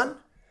 home run,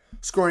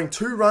 scoring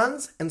 2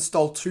 runs and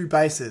stole 2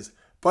 bases.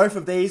 Both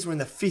of these were in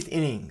the 5th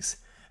innings,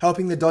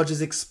 helping the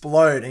Dodgers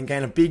explode and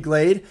gain a big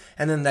lead,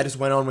 and then they just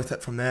went on with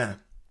it from there.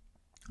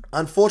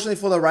 Unfortunately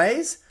for the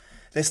Rays,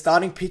 their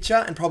starting pitcher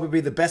and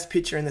probably the best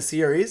pitcher in the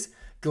series,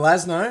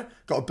 Glasnow,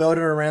 got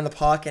belted around the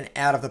park and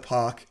out of the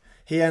park.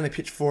 He only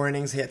pitched 4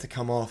 innings, he had to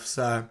come off.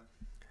 So,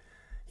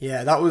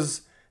 yeah,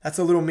 that's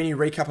a little mini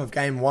recap of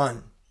game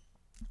 1.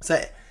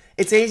 So,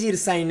 it's easy to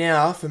say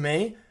now for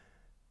me,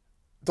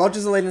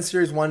 Dodgers are leading the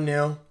series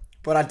 1-0,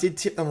 but I did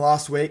tip them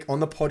last week on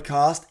the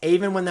podcast,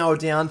 even when they were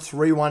down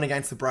 3-1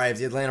 against the Braves,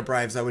 the Atlanta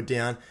Braves, they were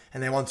down,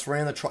 and they won 3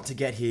 on the trot to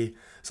get here.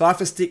 So I have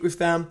to stick with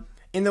them.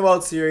 In the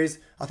World Series,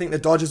 I think the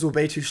Dodgers will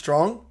be too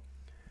strong.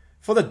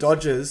 For the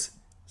Dodgers,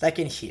 they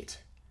can hit.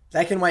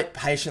 They can wait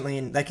patiently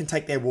and they can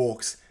take their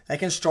walks. They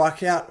can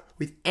strike out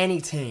with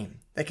any team.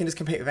 They can just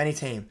compete with any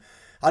team.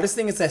 I just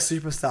think it's their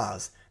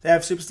superstars. They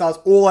have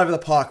superstars all over the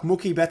park.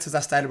 Mookie Betts, as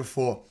I stated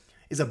before,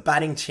 is a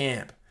batting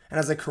champ and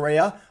has a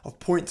career of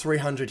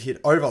 .300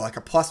 hit over, like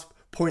a plus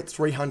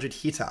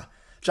 .300 hitter.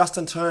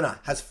 Justin Turner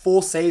has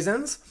 4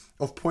 seasons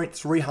of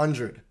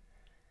 .300.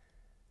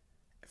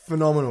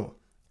 Phenomenal.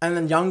 And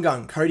then young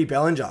gun, Cody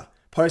Bellinger,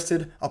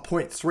 posted a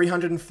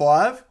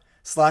 .305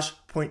 /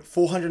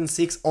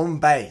 .406 on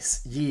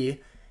base year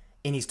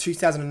in his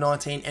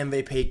 2019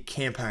 MVP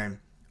campaign.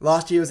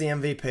 Last year was the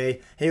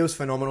MVP. He was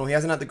phenomenal. He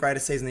hasn't had the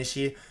greatest season this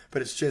year,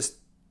 but it's just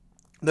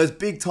those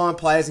big time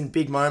players in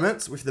big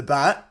moments with the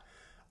bat,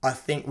 I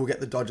think will get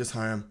the Dodgers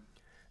home.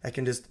 They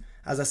can just,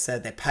 as I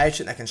said, they're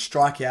patient. They can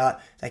strike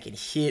out. They can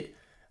hit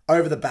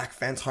over the back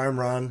fence, home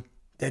run.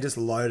 They're just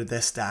loaded.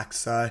 They're stacked.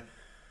 So,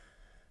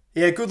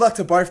 yeah, good luck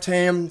to both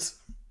teams.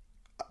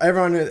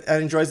 Everyone who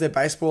enjoys their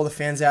baseball, the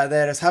fans out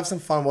there, just have some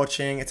fun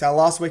watching. It's our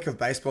last week of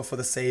baseball for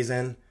the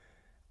season.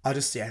 I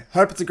just,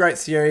 hope it's a great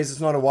series. It's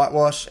not a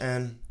whitewash,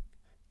 and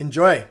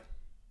enjoy.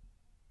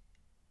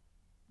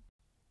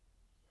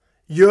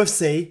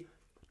 UFC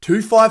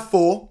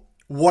 254,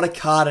 what a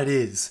card it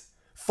is.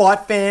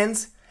 Fight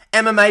fans,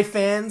 MMA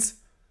fans,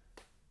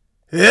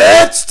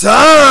 it's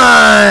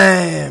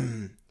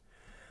time!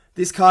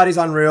 This card is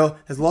unreal.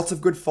 There's lots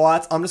of good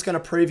fights. I'm just going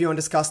to preview and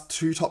discuss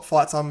 2 top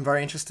fights I'm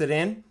very interested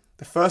in.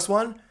 The first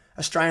one,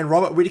 Australian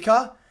Robert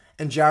Whittaker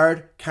and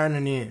Jared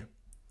Cannonier.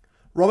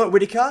 Robert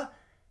Whittaker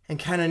and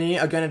Cannonier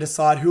are going to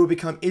decide who will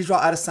become Israel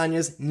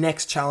Adesanya's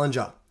next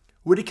challenger.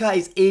 Whittaker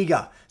is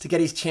eager to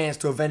get his chance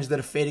to avenge the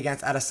defeat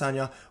against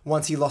Adesanya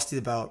once he lost his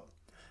belt.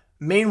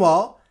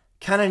 Meanwhile,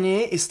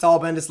 Cannonier is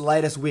Stylebender's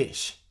latest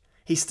wish.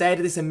 He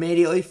stated this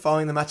immediately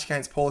following the match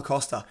against Paulo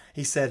Costa.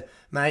 He said,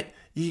 "Mate,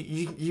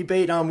 you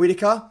beat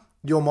Whittaker,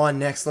 you're mine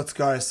next, let's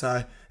go."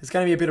 So there's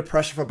going to be a bit of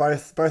pressure for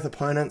both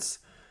opponents.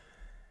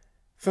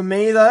 For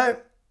me though,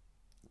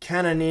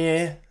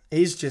 Cannonier,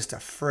 he's just a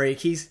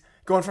freak. He's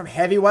gone from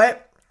heavyweight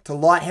to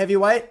light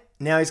heavyweight.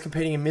 Now he's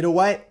competing in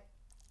middleweight.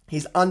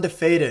 He's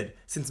undefeated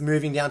since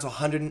moving down to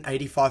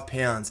 185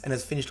 pounds and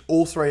has finished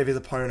all 3 of his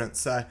opponents.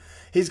 So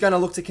he's going to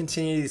look to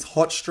continue this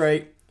hot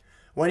streak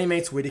when he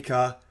meets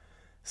Whittaker.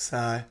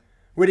 So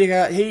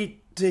Whittaker,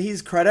 to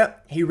his credit,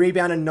 he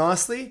rebounded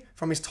nicely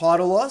from his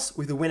title loss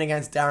with a win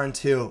against Darren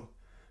Till.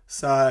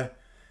 So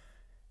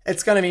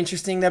it's going to be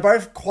interesting. They're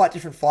both quite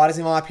different fighters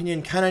in my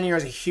opinion. Cannonier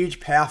is a huge,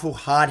 powerful,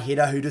 hard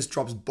hitter who just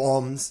drops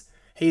bombs.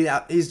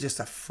 He's just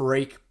a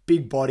freak,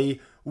 big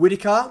body.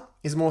 Whittaker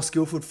is a more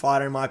skillful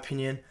fighter in my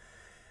opinion.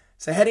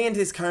 So heading into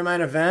this co-main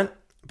event,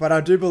 but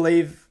I do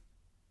believe,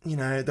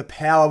 the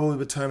power will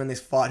determine this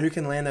fight. Who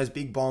can land those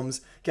big bombs,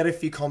 get a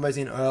few combos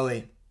in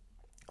early.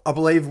 I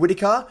believe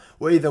Whittaker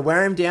will either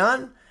wear him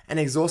down and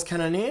exhaust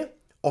Cannonier,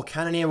 or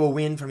Cannonier will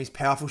win from his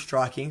powerful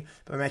striking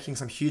by making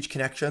some huge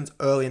connections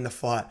early in the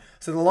fight.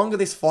 So the longer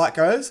this fight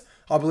goes,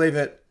 I believe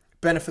it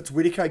benefits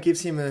Whittaker,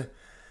 gives him a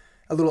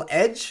little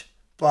edge.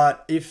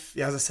 But if,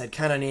 as I said,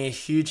 Cannonier,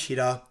 huge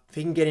hitter, if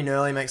he can get in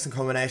early, make some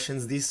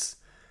combinations, this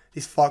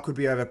fight could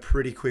be over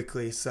pretty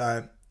quickly.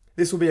 So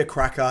this will be a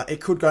cracker.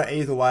 It could go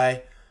either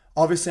way.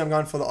 Obviously, I'm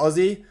going for the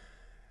Aussie,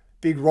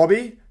 Big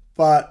Robbie,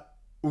 but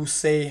we'll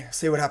see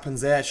what happens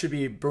there. It should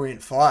be a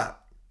brilliant fight.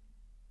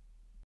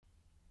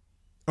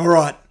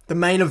 Alright, the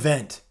main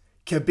event.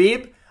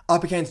 Khabib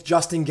up against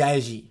Justin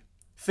Gaethje.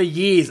 For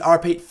years, I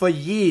repeat, for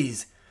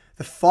years,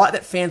 The fight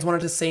that fans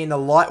wanted to see in the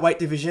lightweight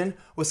division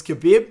was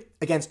Khabib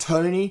against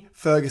Tony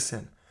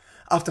Ferguson.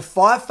 After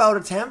 5 failed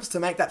attempts to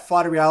make that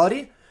fight a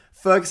reality,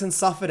 Ferguson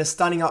suffered a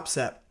stunning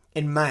upset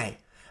in May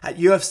at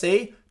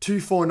UFC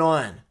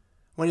 249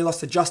 when he lost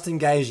to Justin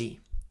Gaethje.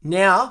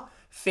 Now,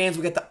 fans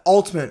will get the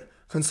ultimate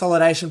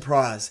consolidation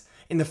prize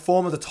in the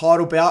form of the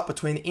title bout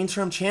between the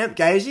interim champ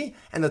Gaethje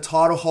and the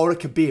title holder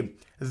Khabib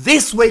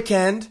this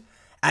weekend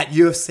at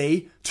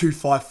UFC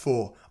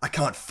 254. I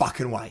can't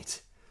fucking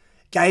wait.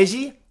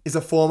 Gaethje is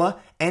a former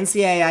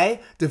NCAA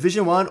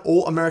Division I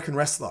All-American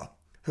wrestler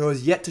who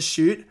has yet to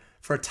shoot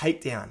for a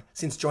takedown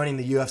since joining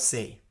the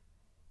UFC.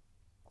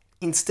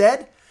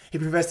 Instead, he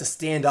prefers to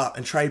stand up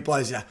and trade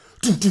blows,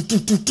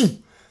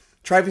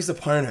 trade his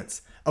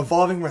opponents,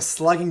 evolving from a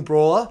slugging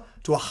brawler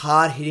to a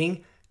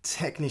hard-hitting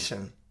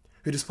technician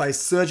who displays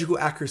surgical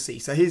accuracy.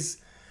 So he's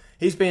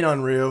been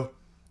unreal.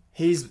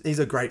 He's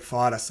a great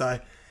fighter. So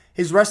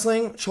his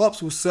wrestling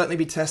chops will certainly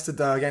be tested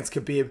though against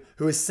Khabib,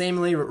 who has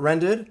seemingly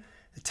rendered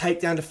the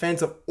takedown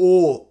defense of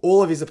all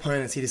of his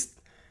opponents. He just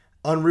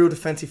unreal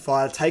defensive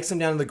fighter, takes them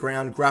down to the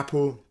ground,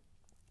 grapple.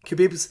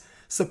 Khabib's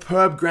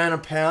superb ground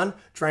and pound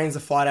drains the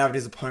fight out of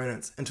his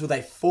opponents until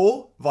they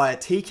fall via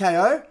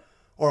TKO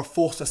or are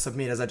forced to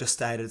submit, as I just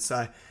stated.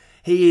 So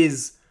he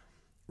is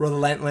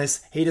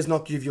relentless. He does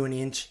not give you an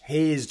inch.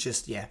 He is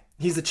just,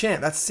 he's the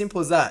champ. That's simple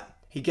as that.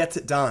 He gets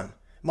it done.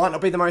 Might not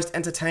be the most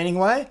entertaining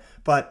way,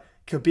 but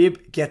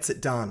Khabib gets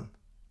it done.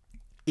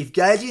 If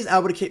Gaethje is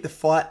able to keep the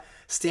fight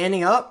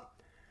standing up,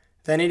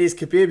 then it is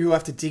Khabib who will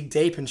have to dig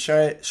deep and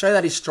show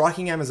that his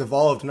striking game has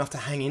evolved enough to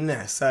hang in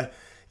there. So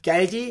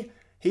Gaethje,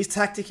 his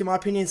tactic, in my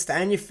opinion,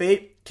 stay on your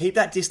feet, keep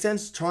that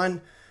distance, try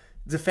and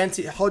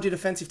hold your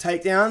defensive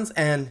takedowns,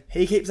 and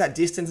he keeps that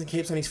distance and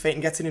keeps on his feet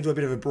and gets it into a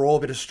bit of a brawl,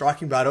 a bit of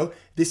striking battle.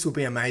 This will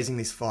be amazing,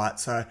 this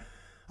fight. So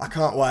I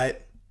can't wait.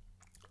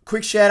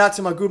 Quick shout out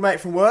to my good mate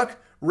from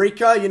work,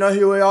 Rico. You know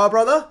who we are,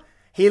 brother.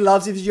 He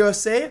loves his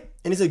UFC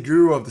and is a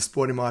guru of the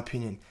sport, in my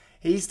opinion.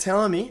 He's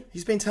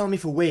been telling me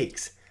for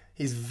weeks,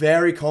 he's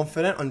very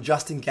confident on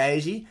Justin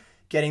Gaethje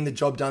getting the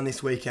job done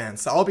this weekend.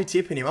 So I'll be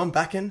tipping him. I'm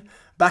backing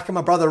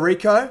my brother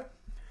Rico.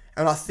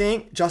 And I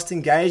think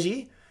Justin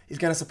Gaethje is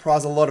going to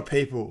surprise a lot of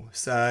people.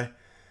 So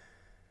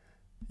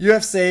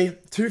UFC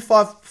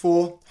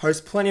 254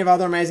 hosts plenty of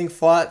other amazing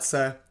fights.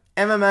 So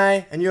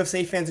MMA and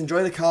UFC fans,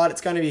 enjoy the card.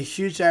 It's going to be a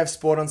huge day of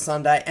sport on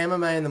Sunday.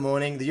 MMA in the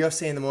morning, the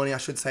UFC in the morning, I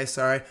should say,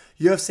 sorry.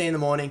 UFC in the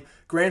morning,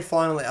 grand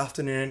final in the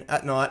afternoon,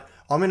 at night.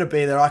 I'm going to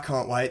be there. I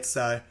can't wait.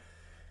 So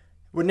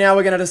now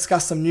we're going to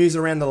discuss some news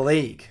around the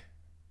league.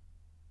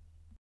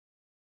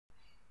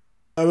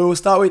 We will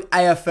start with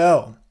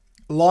AFL.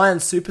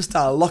 Lions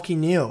superstar Lachie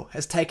Neale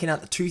has taken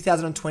out the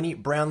 2020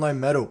 Brownlow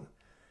medal.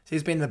 So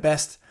he's been the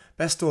best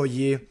all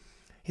year.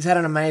 He's had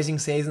an amazing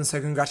season,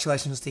 so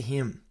congratulations to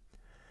him.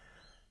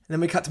 And then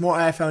we cut to more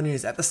AFL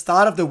news. At the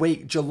start of the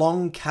week,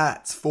 Geelong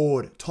Cats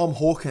forward Tom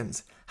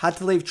Hawkins had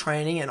to leave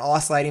training and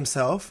isolate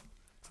himself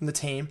from the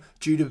team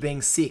due to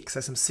being sick,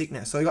 so some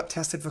sickness. So he got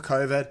tested for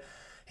COVID.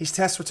 His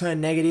test returned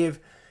negative.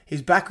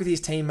 He's back with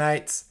his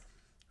teammates.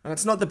 And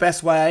it's not the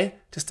best way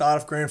to start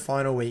off grand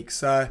final week.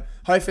 So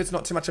hopefully it's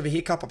not too much of a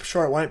hiccup. I'm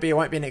sure it won't be. It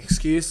won't be an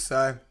excuse.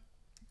 So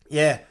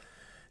yeah,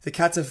 the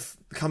Cats have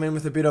come in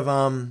with a bit of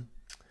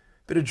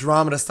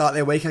drama to start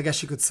their week, I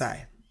guess you could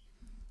say.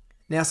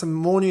 Now some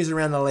more news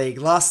around the league.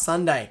 Last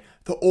Sunday,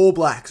 the All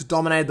Blacks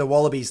dominated the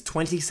Wallabies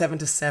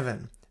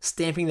 27-7,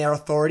 stamping their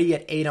authority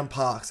at Eden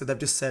Park. So they've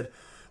just said,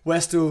 we're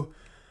still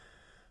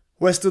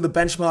the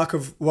benchmark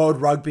of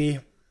world rugby.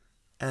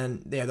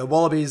 And yeah, the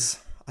Wallabies,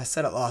 I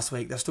said it last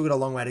week, they've still got a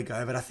long way to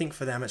go, but I think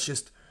for them it's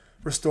just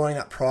restoring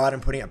that pride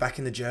and putting it back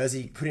in the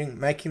jersey,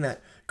 making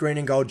that green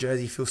and gold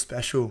jersey feel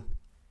special.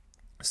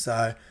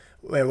 So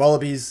where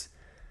Wallabies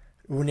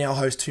will now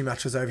host 2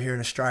 matches over here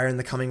in Australia in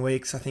the coming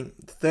weeks. I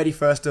think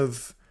 31st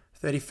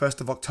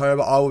of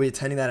October I will be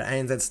attending that at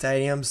ANZ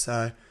Stadium.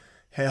 So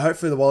hey,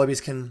 hopefully the Wallabies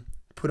can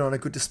put on a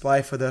good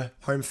display for the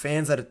home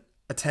fans that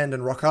attend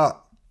and rock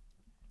up.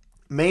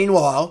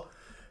 Meanwhile,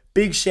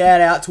 big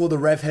shout out to all the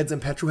rev heads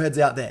and petrol heads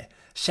out there.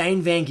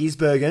 Shane Van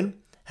Gisbergen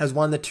has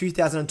won the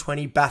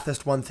 2020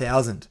 Bathurst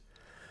 1000.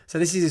 So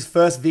this is his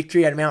first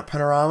victory at Mount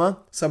Panorama.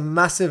 So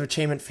massive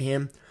achievement for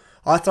him.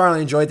 I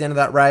thoroughly enjoyed the end of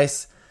that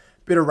race.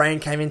 A bit of rain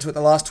came into it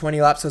the last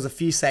 20 laps. There was a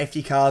few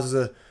safety cars. It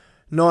was a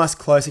nice,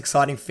 close,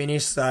 exciting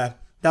finish. So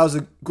that was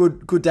a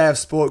good day of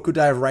sport, good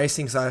day of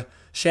racing. So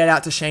shout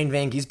out to Shane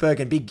Van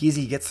Gisbergen. Big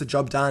Gizzy gets the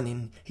job done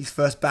in his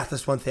first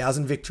Bathurst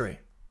 1000 victory.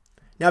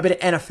 Now a bit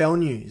of NFL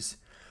news.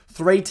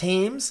 3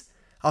 teams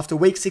after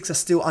week 6 are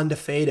still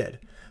undefeated.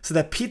 So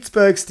the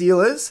Pittsburgh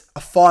Steelers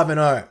are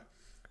 5-0.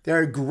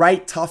 They're a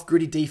great, tough,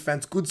 gritty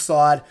defense, good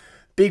side.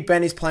 Big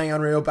Ben is playing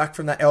unreal, back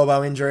from that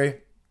elbow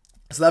injury.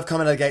 So they've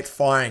come out of the gates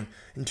firing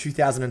in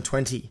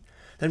 2020.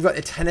 Then we've got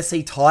the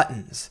Tennessee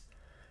Titans.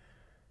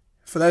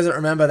 For those that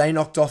remember, they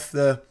knocked off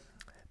the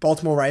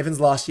Baltimore Ravens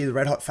last year, the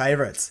red-hot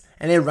favourites.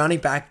 And their running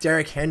back,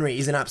 Derrick Henry,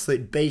 is an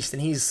absolute beast,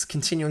 and he's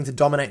continuing to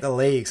dominate the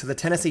league. So the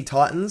Tennessee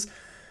Titans,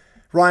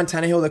 Ryan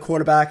Tannehill, the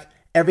quarterback,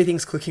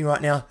 everything's clicking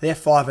right now. They're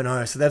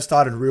 5-0, so they've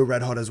started real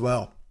red-hot as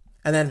well.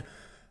 And then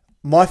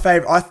my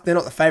favourite, they're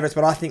not the favourites,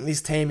 but I think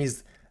this team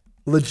is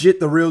legit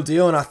the real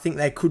deal, and I think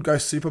they could go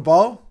Super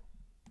Bowl.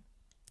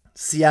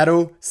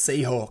 Seattle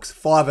Seahawks,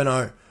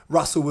 5-0.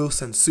 Russell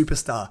Wilson,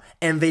 superstar,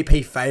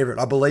 MVP favourite.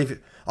 I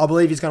believe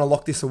he's going to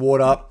lock this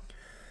award up.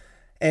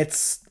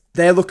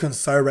 They're looking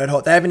so red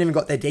hot. They haven't even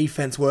got their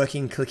defense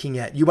clicking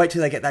yet. You wait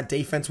till they get that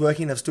defense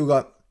working. They've still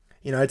got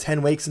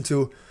 10 weeks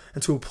until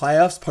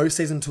playoffs,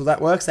 postseason, until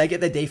that works. They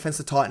get their defense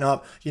to tighten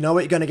up. You know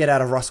what you're going to get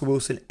out of Russell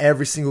Wilson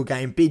every single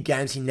game. Big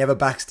games, he never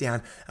backs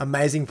down.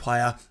 Amazing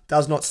player,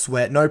 does not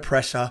sweat, no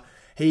pressure.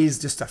 He's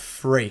just a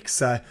freak.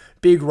 So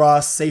big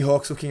Russ,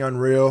 Seahawks looking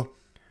unreal.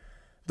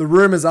 The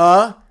rumours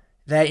are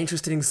they're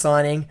interested in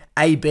signing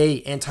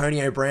AB,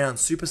 Antonio Brown,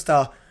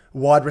 superstar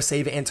wide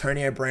receiver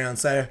Antonio Brown.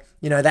 So,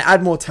 they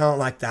add more talent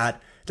like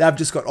that. They've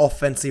just got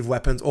offensive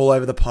weapons all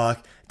over the park.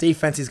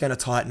 Defense is going to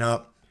tighten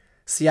up.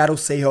 Seattle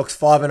Seahawks,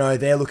 5-0.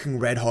 They're looking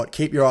red hot.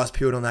 Keep your eyes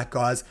peeled on that,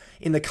 guys.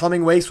 In the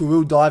coming weeks, we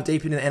will dive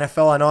deep into the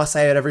NFL. I know I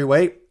say it every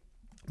week,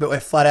 but we're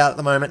flat out at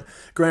the moment.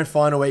 Grand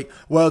final week,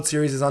 World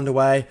Series is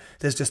underway.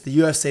 There's just the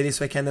UFC this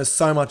weekend. There's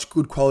so much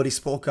good quality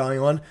sport going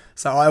on.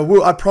 So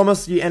I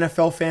promise you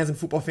NFL fans and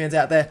football fans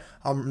out there,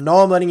 I'm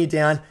letting you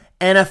down.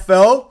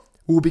 NFL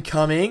will be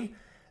coming.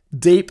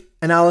 Deep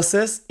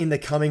analysis in the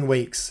coming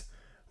weeks.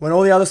 When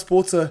all the other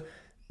sports are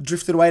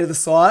drifted away to the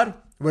side,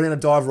 we're going to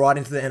dive right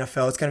into the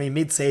NFL. It's going to be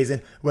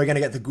mid-season. We're going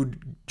to get the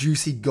good,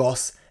 juicy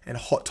goss and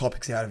hot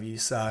topics out of you.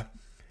 So,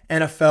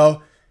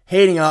 NFL,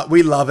 heating up.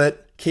 We love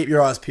it. Keep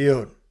your eyes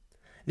peeled.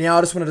 Now,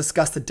 I just want to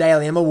discuss the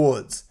Daily M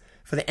Awards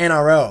for the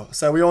NRL.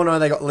 So, we all know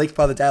they got leaked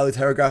by the Daily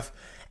Telegraph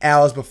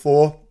hours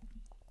before.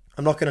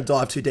 I'm not going to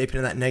dive too deep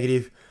into that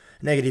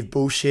negative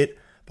bullshit.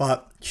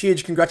 But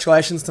huge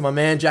congratulations to my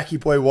man, Jack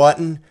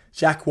Wighton.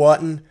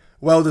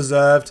 Well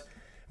deserved.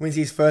 Wins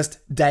his first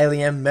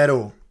Daily M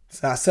medal.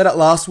 So I said it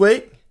last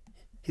week.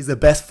 He's the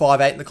best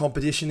 5'8" in the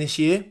competition this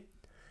year.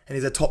 And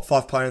he's a top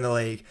 5 player in the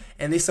league.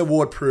 And this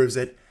award proves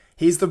it.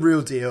 He's the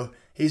real deal.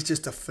 He's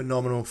just a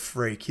phenomenal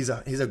freak. He's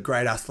a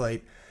great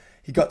athlete.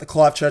 He got the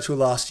Clive Churchill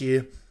last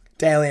year.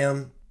 Daily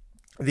M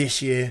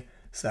this year.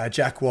 So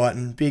Jack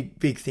Wighton,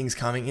 big things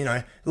coming.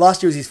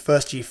 Last year was his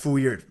first year, full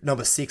year at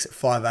number 6 at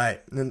 5'8".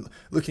 And then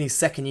look in his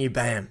second year,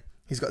 bam,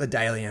 he's got the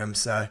Daily M.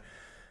 So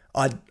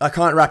I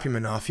can't wrap him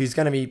enough.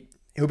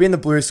 He'll be in the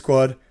Blues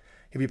squad.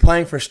 He'll be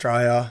playing for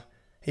Australia.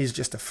 He's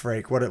just a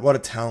freak. What a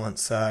talent.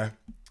 So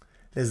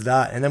there's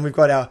that. And then we've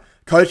got our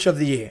Coach of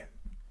the Year.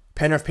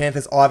 Penrith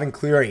Panthers' Ivan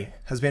Cleary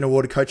has been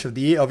awarded Coach of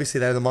the Year. Obviously,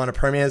 they're the minor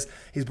premiers.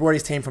 He's brought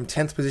his team from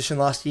 10th position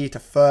last year to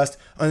 1st.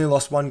 Only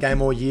lost one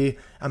game all year.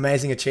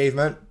 Amazing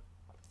achievement.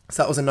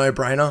 So that was a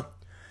no-brainer.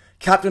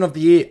 Captain of the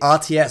Year,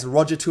 RTS,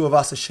 Roger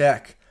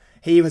Tuivasa-Sheck.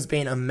 He has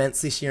been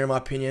immense this year, in my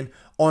opinion,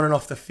 on and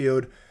off the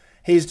field.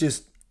 He's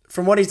just,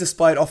 from what he's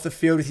displayed off the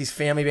field with his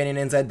family being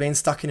in NZ, being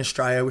stuck in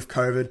Australia with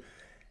COVID,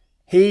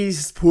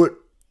 he's put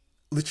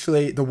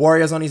literally the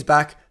Warriors on his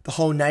back, the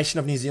whole nation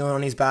of New Zealand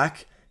on his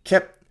back,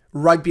 kept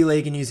rugby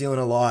league in New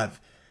Zealand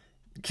alive,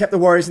 kept the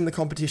Warriors in the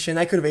competition.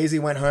 They could have easily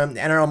went home. The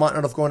NRL might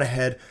not have gone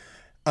ahead.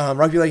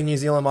 Rugby league in New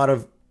Zealand might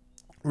have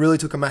really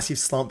took a massive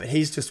slump, but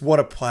he's just, what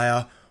a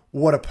player,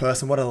 what a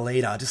person, what a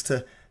leader. Just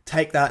to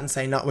take that and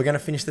say, no, we're going to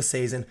finish the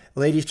season,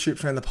 lead his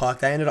troops around the park.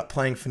 They ended up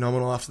playing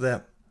phenomenal after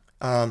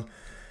that.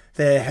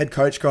 Their head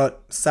coach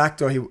got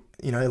sacked, or he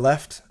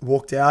left,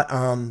 walked out.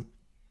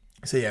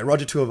 So yeah,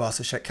 Roger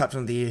Tuivasa-Sheck, Captain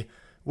of the Year,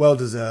 well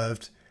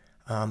deserved.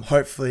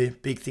 Hopefully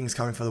big things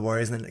coming for the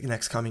Warriors in the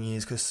next coming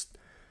years, because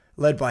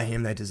led by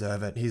him, they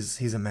deserve it.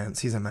 He's immense.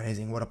 He's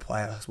amazing. What a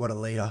player. What a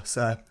leader.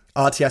 So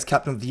RTS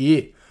Captain of the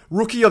Year.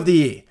 Rookie of the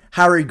Year,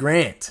 Harry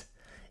Grant.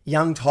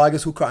 Young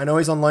Tigers hooker. I know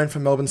he's on loan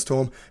from Melbourne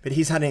Storm, but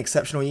he's had an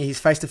exceptional year. He's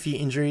faced a few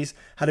injuries,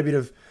 had a bit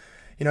of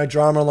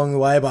drama along the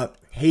way, but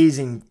he's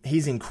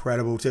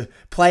incredible to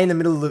play in the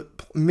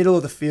middle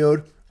of the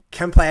field.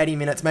 Can play 80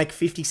 minutes, make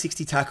 50,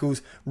 60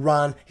 tackles,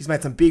 run. He's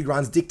made some big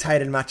runs,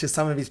 dictated matches.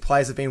 Some of his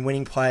plays have been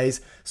winning plays,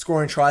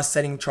 scoring tries,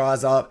 setting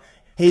tries up.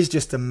 He's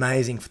just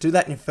amazing. To do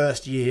that in your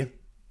first year,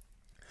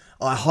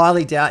 I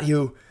highly doubt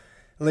he'll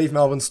leave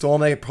Melbourne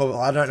Storm. I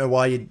don't know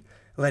why you'd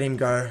let him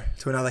go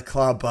to another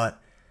club,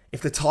 but if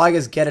the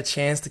Tigers get a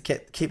chance to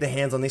keep their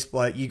hands on this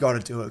bloke, you got to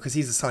do it, because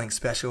he's something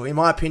special. In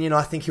my opinion,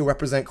 I think he'll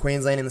represent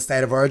Queensland in the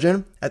State of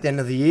Origin at the end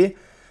of the year.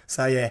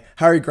 So yeah,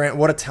 Harry Grant,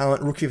 what a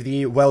talent. Rookie of the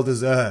Year, well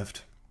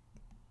deserved.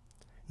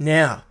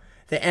 Now,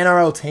 the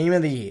NRL Team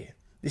of the Year.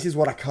 This is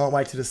what I can't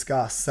wait to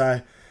discuss.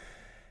 So,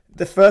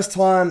 the first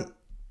time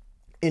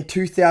in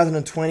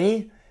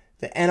 2020,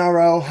 the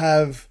NRL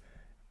have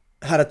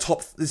had a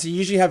top... So you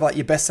usually have like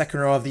your best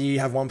second row of the year, you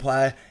have one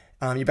player,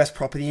 your best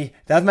prop of the year.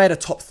 They've made a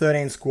top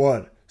 13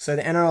 squad. So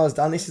the NRL has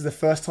done this. Is the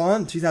first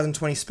time,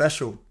 2020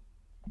 special.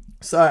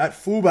 So at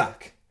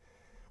fullback,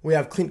 we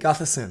have Clint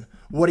Gutherson.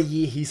 What a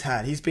year he's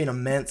had. He's been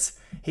immense.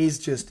 He's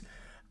just...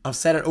 I've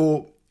said it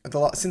all...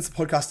 Since the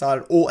podcast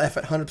started, all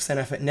effort, 100%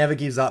 effort, never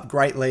gives up,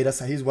 great leader,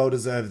 so he's well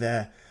deserved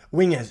there.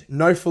 Wingers,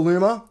 No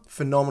Faluma,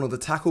 phenomenal. The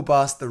tackle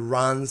bust, the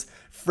runs,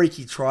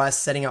 freaky tries,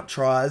 setting up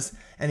tries.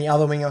 And the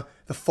other winger,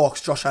 the Fox,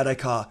 Josh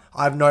Adokar.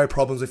 I have no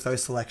problems with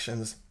those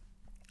selections.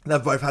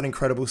 They've both had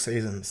incredible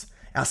seasons.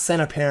 Our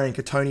centre pairing,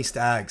 Kotoni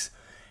Staggs,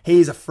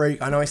 he's a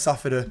freak. I know he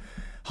suffered a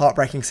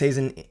heartbreaking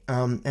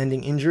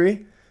season-ending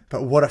injury,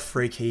 but what a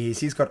freak he is.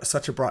 He's got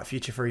such a bright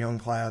future for a young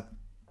player.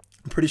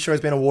 I'm pretty sure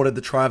he's been awarded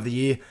the try of the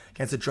year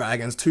against the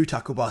Dragons. 2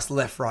 tackle busts,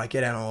 left, right,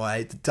 get out of the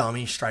way, the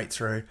dummy straight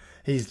through.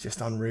 He's just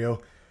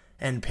unreal.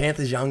 And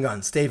Panthers young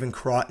gun, Stephen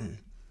Crichton,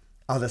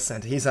 other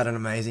centre. He's had an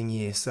amazing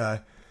year. So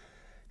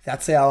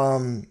that's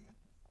our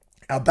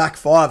back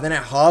five. Then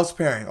our halves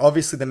pairing.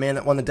 Obviously the man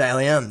that won the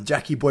Daily M,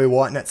 Jackie Boy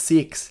White at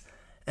 6.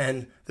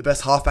 And the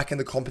best halfback in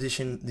the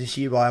competition this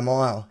year by a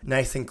mile,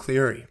 Nathan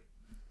Cleary.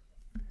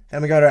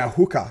 Then we go to our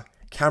hooker,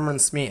 Cameron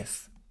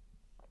Smith.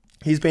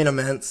 He's been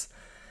immense.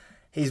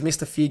 He's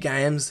missed a few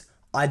games.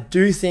 I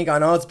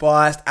know it's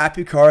biased,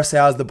 Api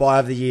Coruscant is the buy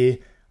of the year.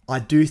 I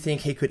do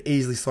think he could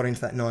easily slot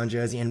into that 9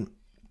 jersey and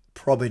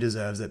probably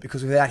deserves it,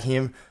 because without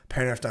him,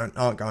 Penrith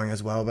aren't going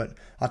as well. But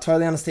I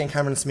totally understand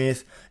Cameron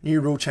Smith.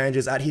 New rule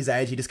changes at his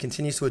age. He just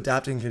continues to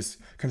adapt and just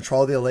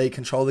control the league,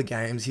 control the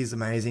games. He's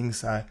amazing.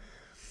 So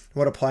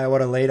what a player,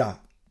 what a leader.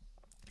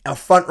 Our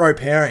front row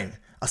pairing.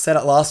 I said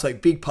it last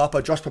week. Big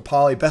Papa, Josh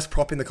Papali, best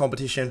prop in the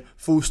competition.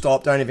 Full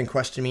stop. Don't even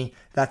question me.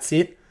 That's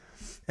it.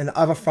 And the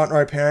other front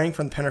row pairing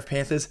from the Penrith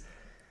Panthers,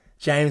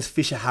 James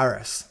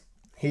Fisher-Harris.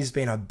 He's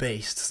been a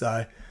beast.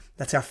 So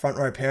that's our front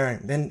row pairing.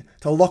 Then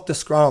to lock the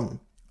scrum,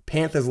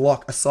 Panthers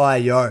lock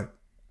Asai Yeo.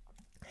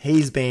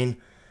 He's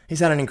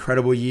had an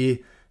incredible year.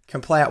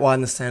 Can play out wide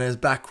in the centres,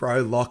 back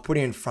row, lock, put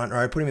him in front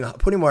row,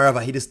 put him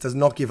wherever. He just does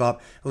not give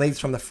up. Leads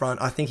from the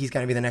front. I think he's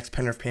going to be the next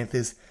Penrith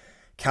Panthers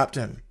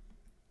captain.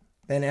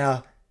 Then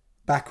our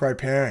back row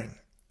pairing,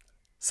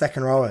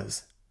 second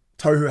rowers,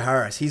 Tohu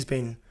Harris.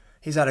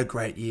 He's had a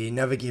great year.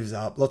 Never gives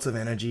up. Lots of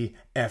energy,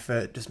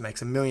 effort. Just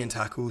makes a million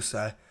tackles.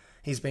 So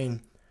he's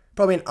been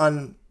probably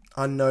an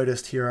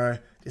unnoticed hero.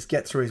 Just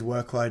get through his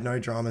workload. No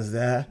dramas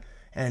there.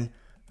 And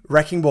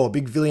Wrecking Ball,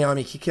 big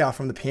Viliami kick out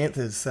from the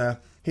Panthers. So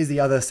he's the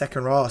other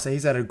second rower. So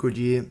he's had a good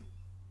year.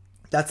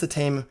 That's the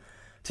team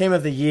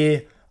of the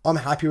year. I'm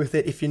happy with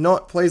it. If you're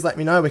not, please let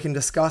me know. We can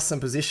discuss some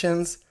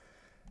positions.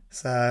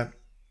 So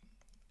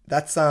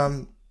that's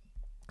all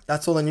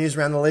the news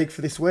around the league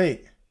for this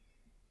week.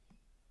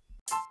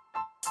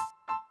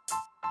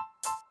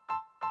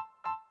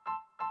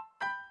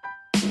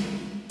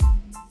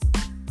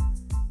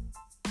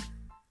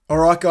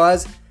 Alright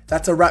guys,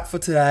 that's a wrap for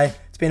today.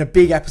 It's been a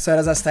big episode,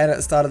 as I stated at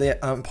the start of the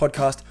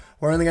podcast.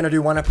 We're only going to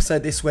do one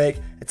episode this week.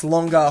 It's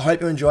longer. I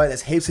hope you enjoy it.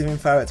 There's heaps of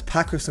info. It's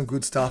packed with some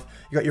good stuff.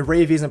 You got your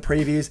reviews and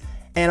previews,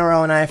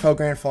 NRL and AFL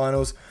Grand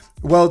Finals,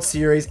 World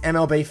Series,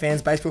 MLB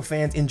fans, baseball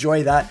fans,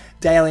 enjoy that.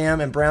 Daily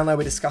M and Brownlow,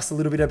 we discussed a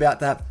little bit about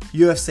that.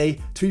 UFC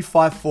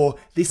 254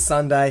 this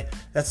Sunday.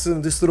 That's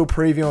just a little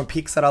preview on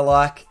picks that I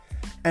like.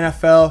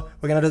 NFL,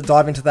 we're going to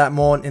dive into that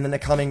more in the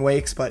coming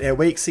weeks. But yeah,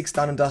 week 6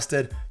 done and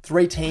dusted.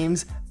 3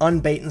 teams,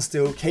 unbeaten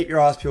still. Keep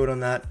your eyes peeled on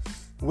that.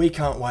 We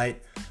can't wait.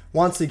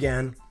 Once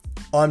again,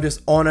 I'm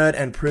just honoured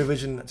and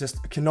privileged and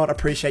just cannot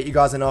appreciate you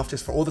guys enough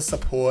just for all the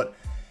support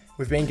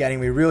we've been getting.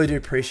 We really do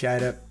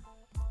appreciate it.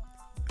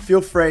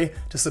 Feel free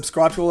to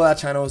subscribe to all our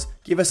channels.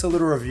 Give us a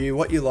little review,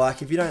 what you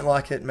like. If you don't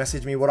like it,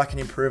 message me what I can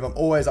improve. I'm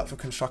always up for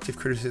constructive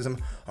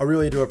criticism. I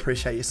really do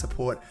appreciate your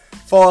support.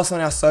 Follow us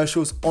on our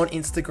socials on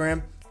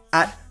Instagram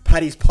at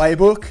Paddy's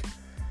Playbook.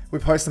 We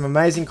post some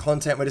amazing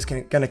content. We're just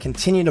going to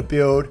continue to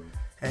build.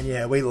 And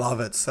yeah, we love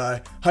it. So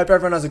hope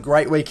everyone has a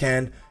great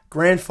weekend.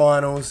 Grand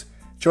Finals.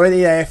 Enjoy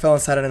the AFL on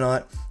Saturday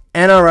night.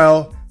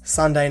 NRL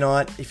Sunday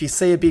night. If you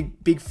see a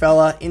big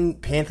fella in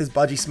Panthers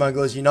Budgie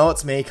Smugglers, you know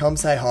it's me. Come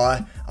say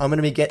hi. I'm going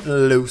to be getting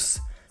loose.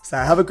 So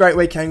have a great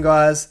weekend,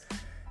 guys.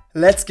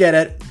 Let's get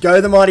it. Go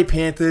the Mighty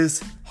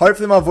Panthers.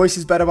 Hopefully my voice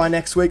is better by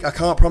next week. I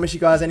can't promise you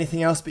guys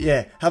anything else, but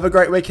yeah, have a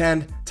great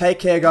weekend. Take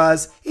care,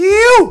 guys.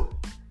 Ew!